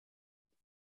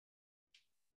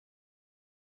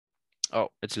 Oh,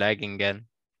 it's lagging again.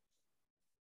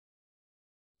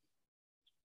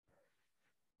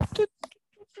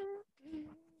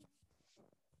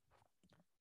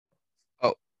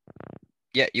 Oh,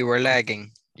 yeah, you were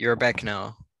lagging. You're back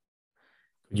now.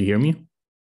 Could you hear me?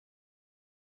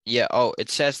 Yeah, oh,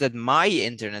 it says that my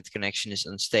internet connection is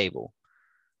unstable.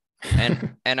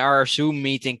 and our Zoom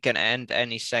meeting can end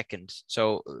any second.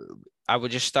 So I will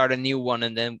just start a new one,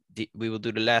 and then we will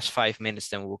do the last 5 minutes,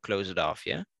 then we'll close it off.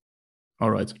 Yeah.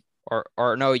 All right.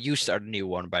 Or no, you start a new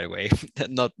one, by the way,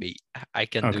 not me. I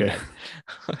can do Okay.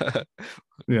 that.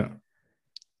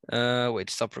 Yeah. Wait,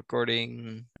 stop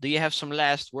recording. Do you have some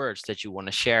last words that you want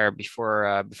to share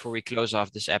before we close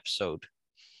off this episode?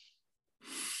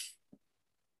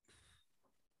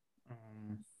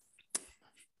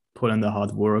 Put in the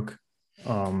hard work.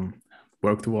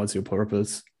 Work towards your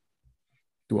purpose.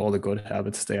 Do all the good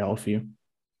habits. Stay healthy.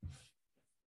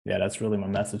 Yeah, that's really my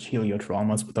message. Heal your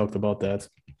traumas. We talked about that,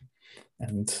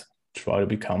 and try to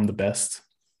become the best,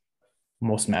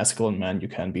 most masculine man you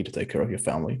can be to take care of your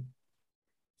family.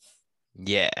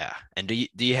 Yeah. And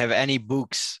do you have any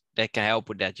books that can help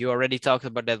with that? You already talked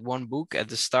about that one book at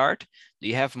the start. Do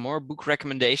you have more book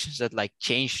recommendations that like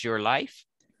changed your life?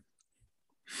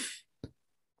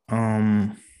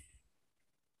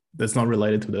 That's not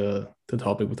related to the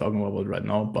topic we're talking about right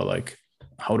now, but like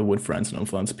How to Win Friends and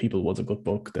Influence People was a good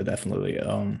book that definitely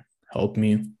helped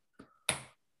me.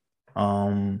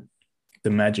 The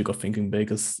Magic of Thinking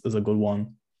Big is a good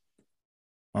one.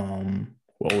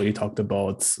 We already talked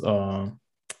about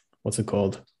what's it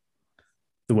called?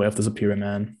 The Way of the Superior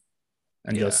Man,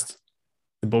 and just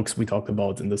the books we talked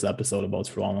about in this episode about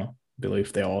trauma. I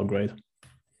believe they're all great.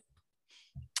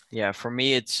 Yeah, for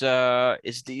me it's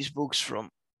these books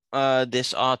from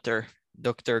this author,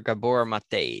 Dr. Gabor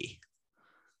Mate.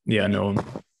 Yeah, no.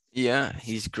 Yeah,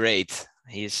 he's great.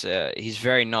 He's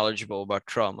very knowledgeable about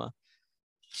trauma.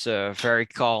 He's a very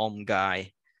calm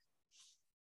guy.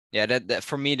 Yeah, that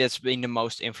for me that's been the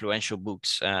most influential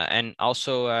books. And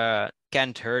also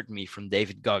Can't Hurt Me from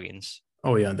David Goggins.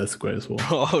 Oh yeah, that's great as well.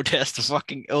 Oh, that's the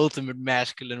fucking ultimate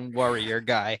masculine warrior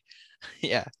guy.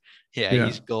 Yeah,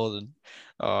 he's golden.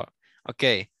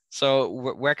 Okay. So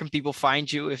where can people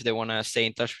find you if they want to stay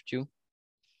in touch with you?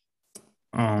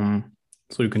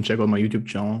 So you can check out my YouTube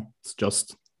channel. It's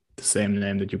just the same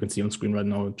name that you can see on screen right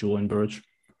now, Julian Bertsch.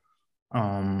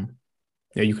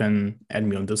 Yeah, you can add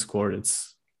me on Discord.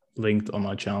 It's linked on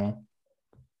my channel.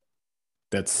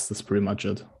 That's pretty much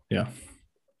it. Yeah.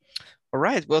 All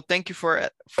right. Well, thank you for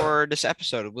this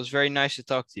episode. It was very nice to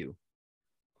talk to you.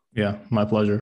 Yeah, my pleasure.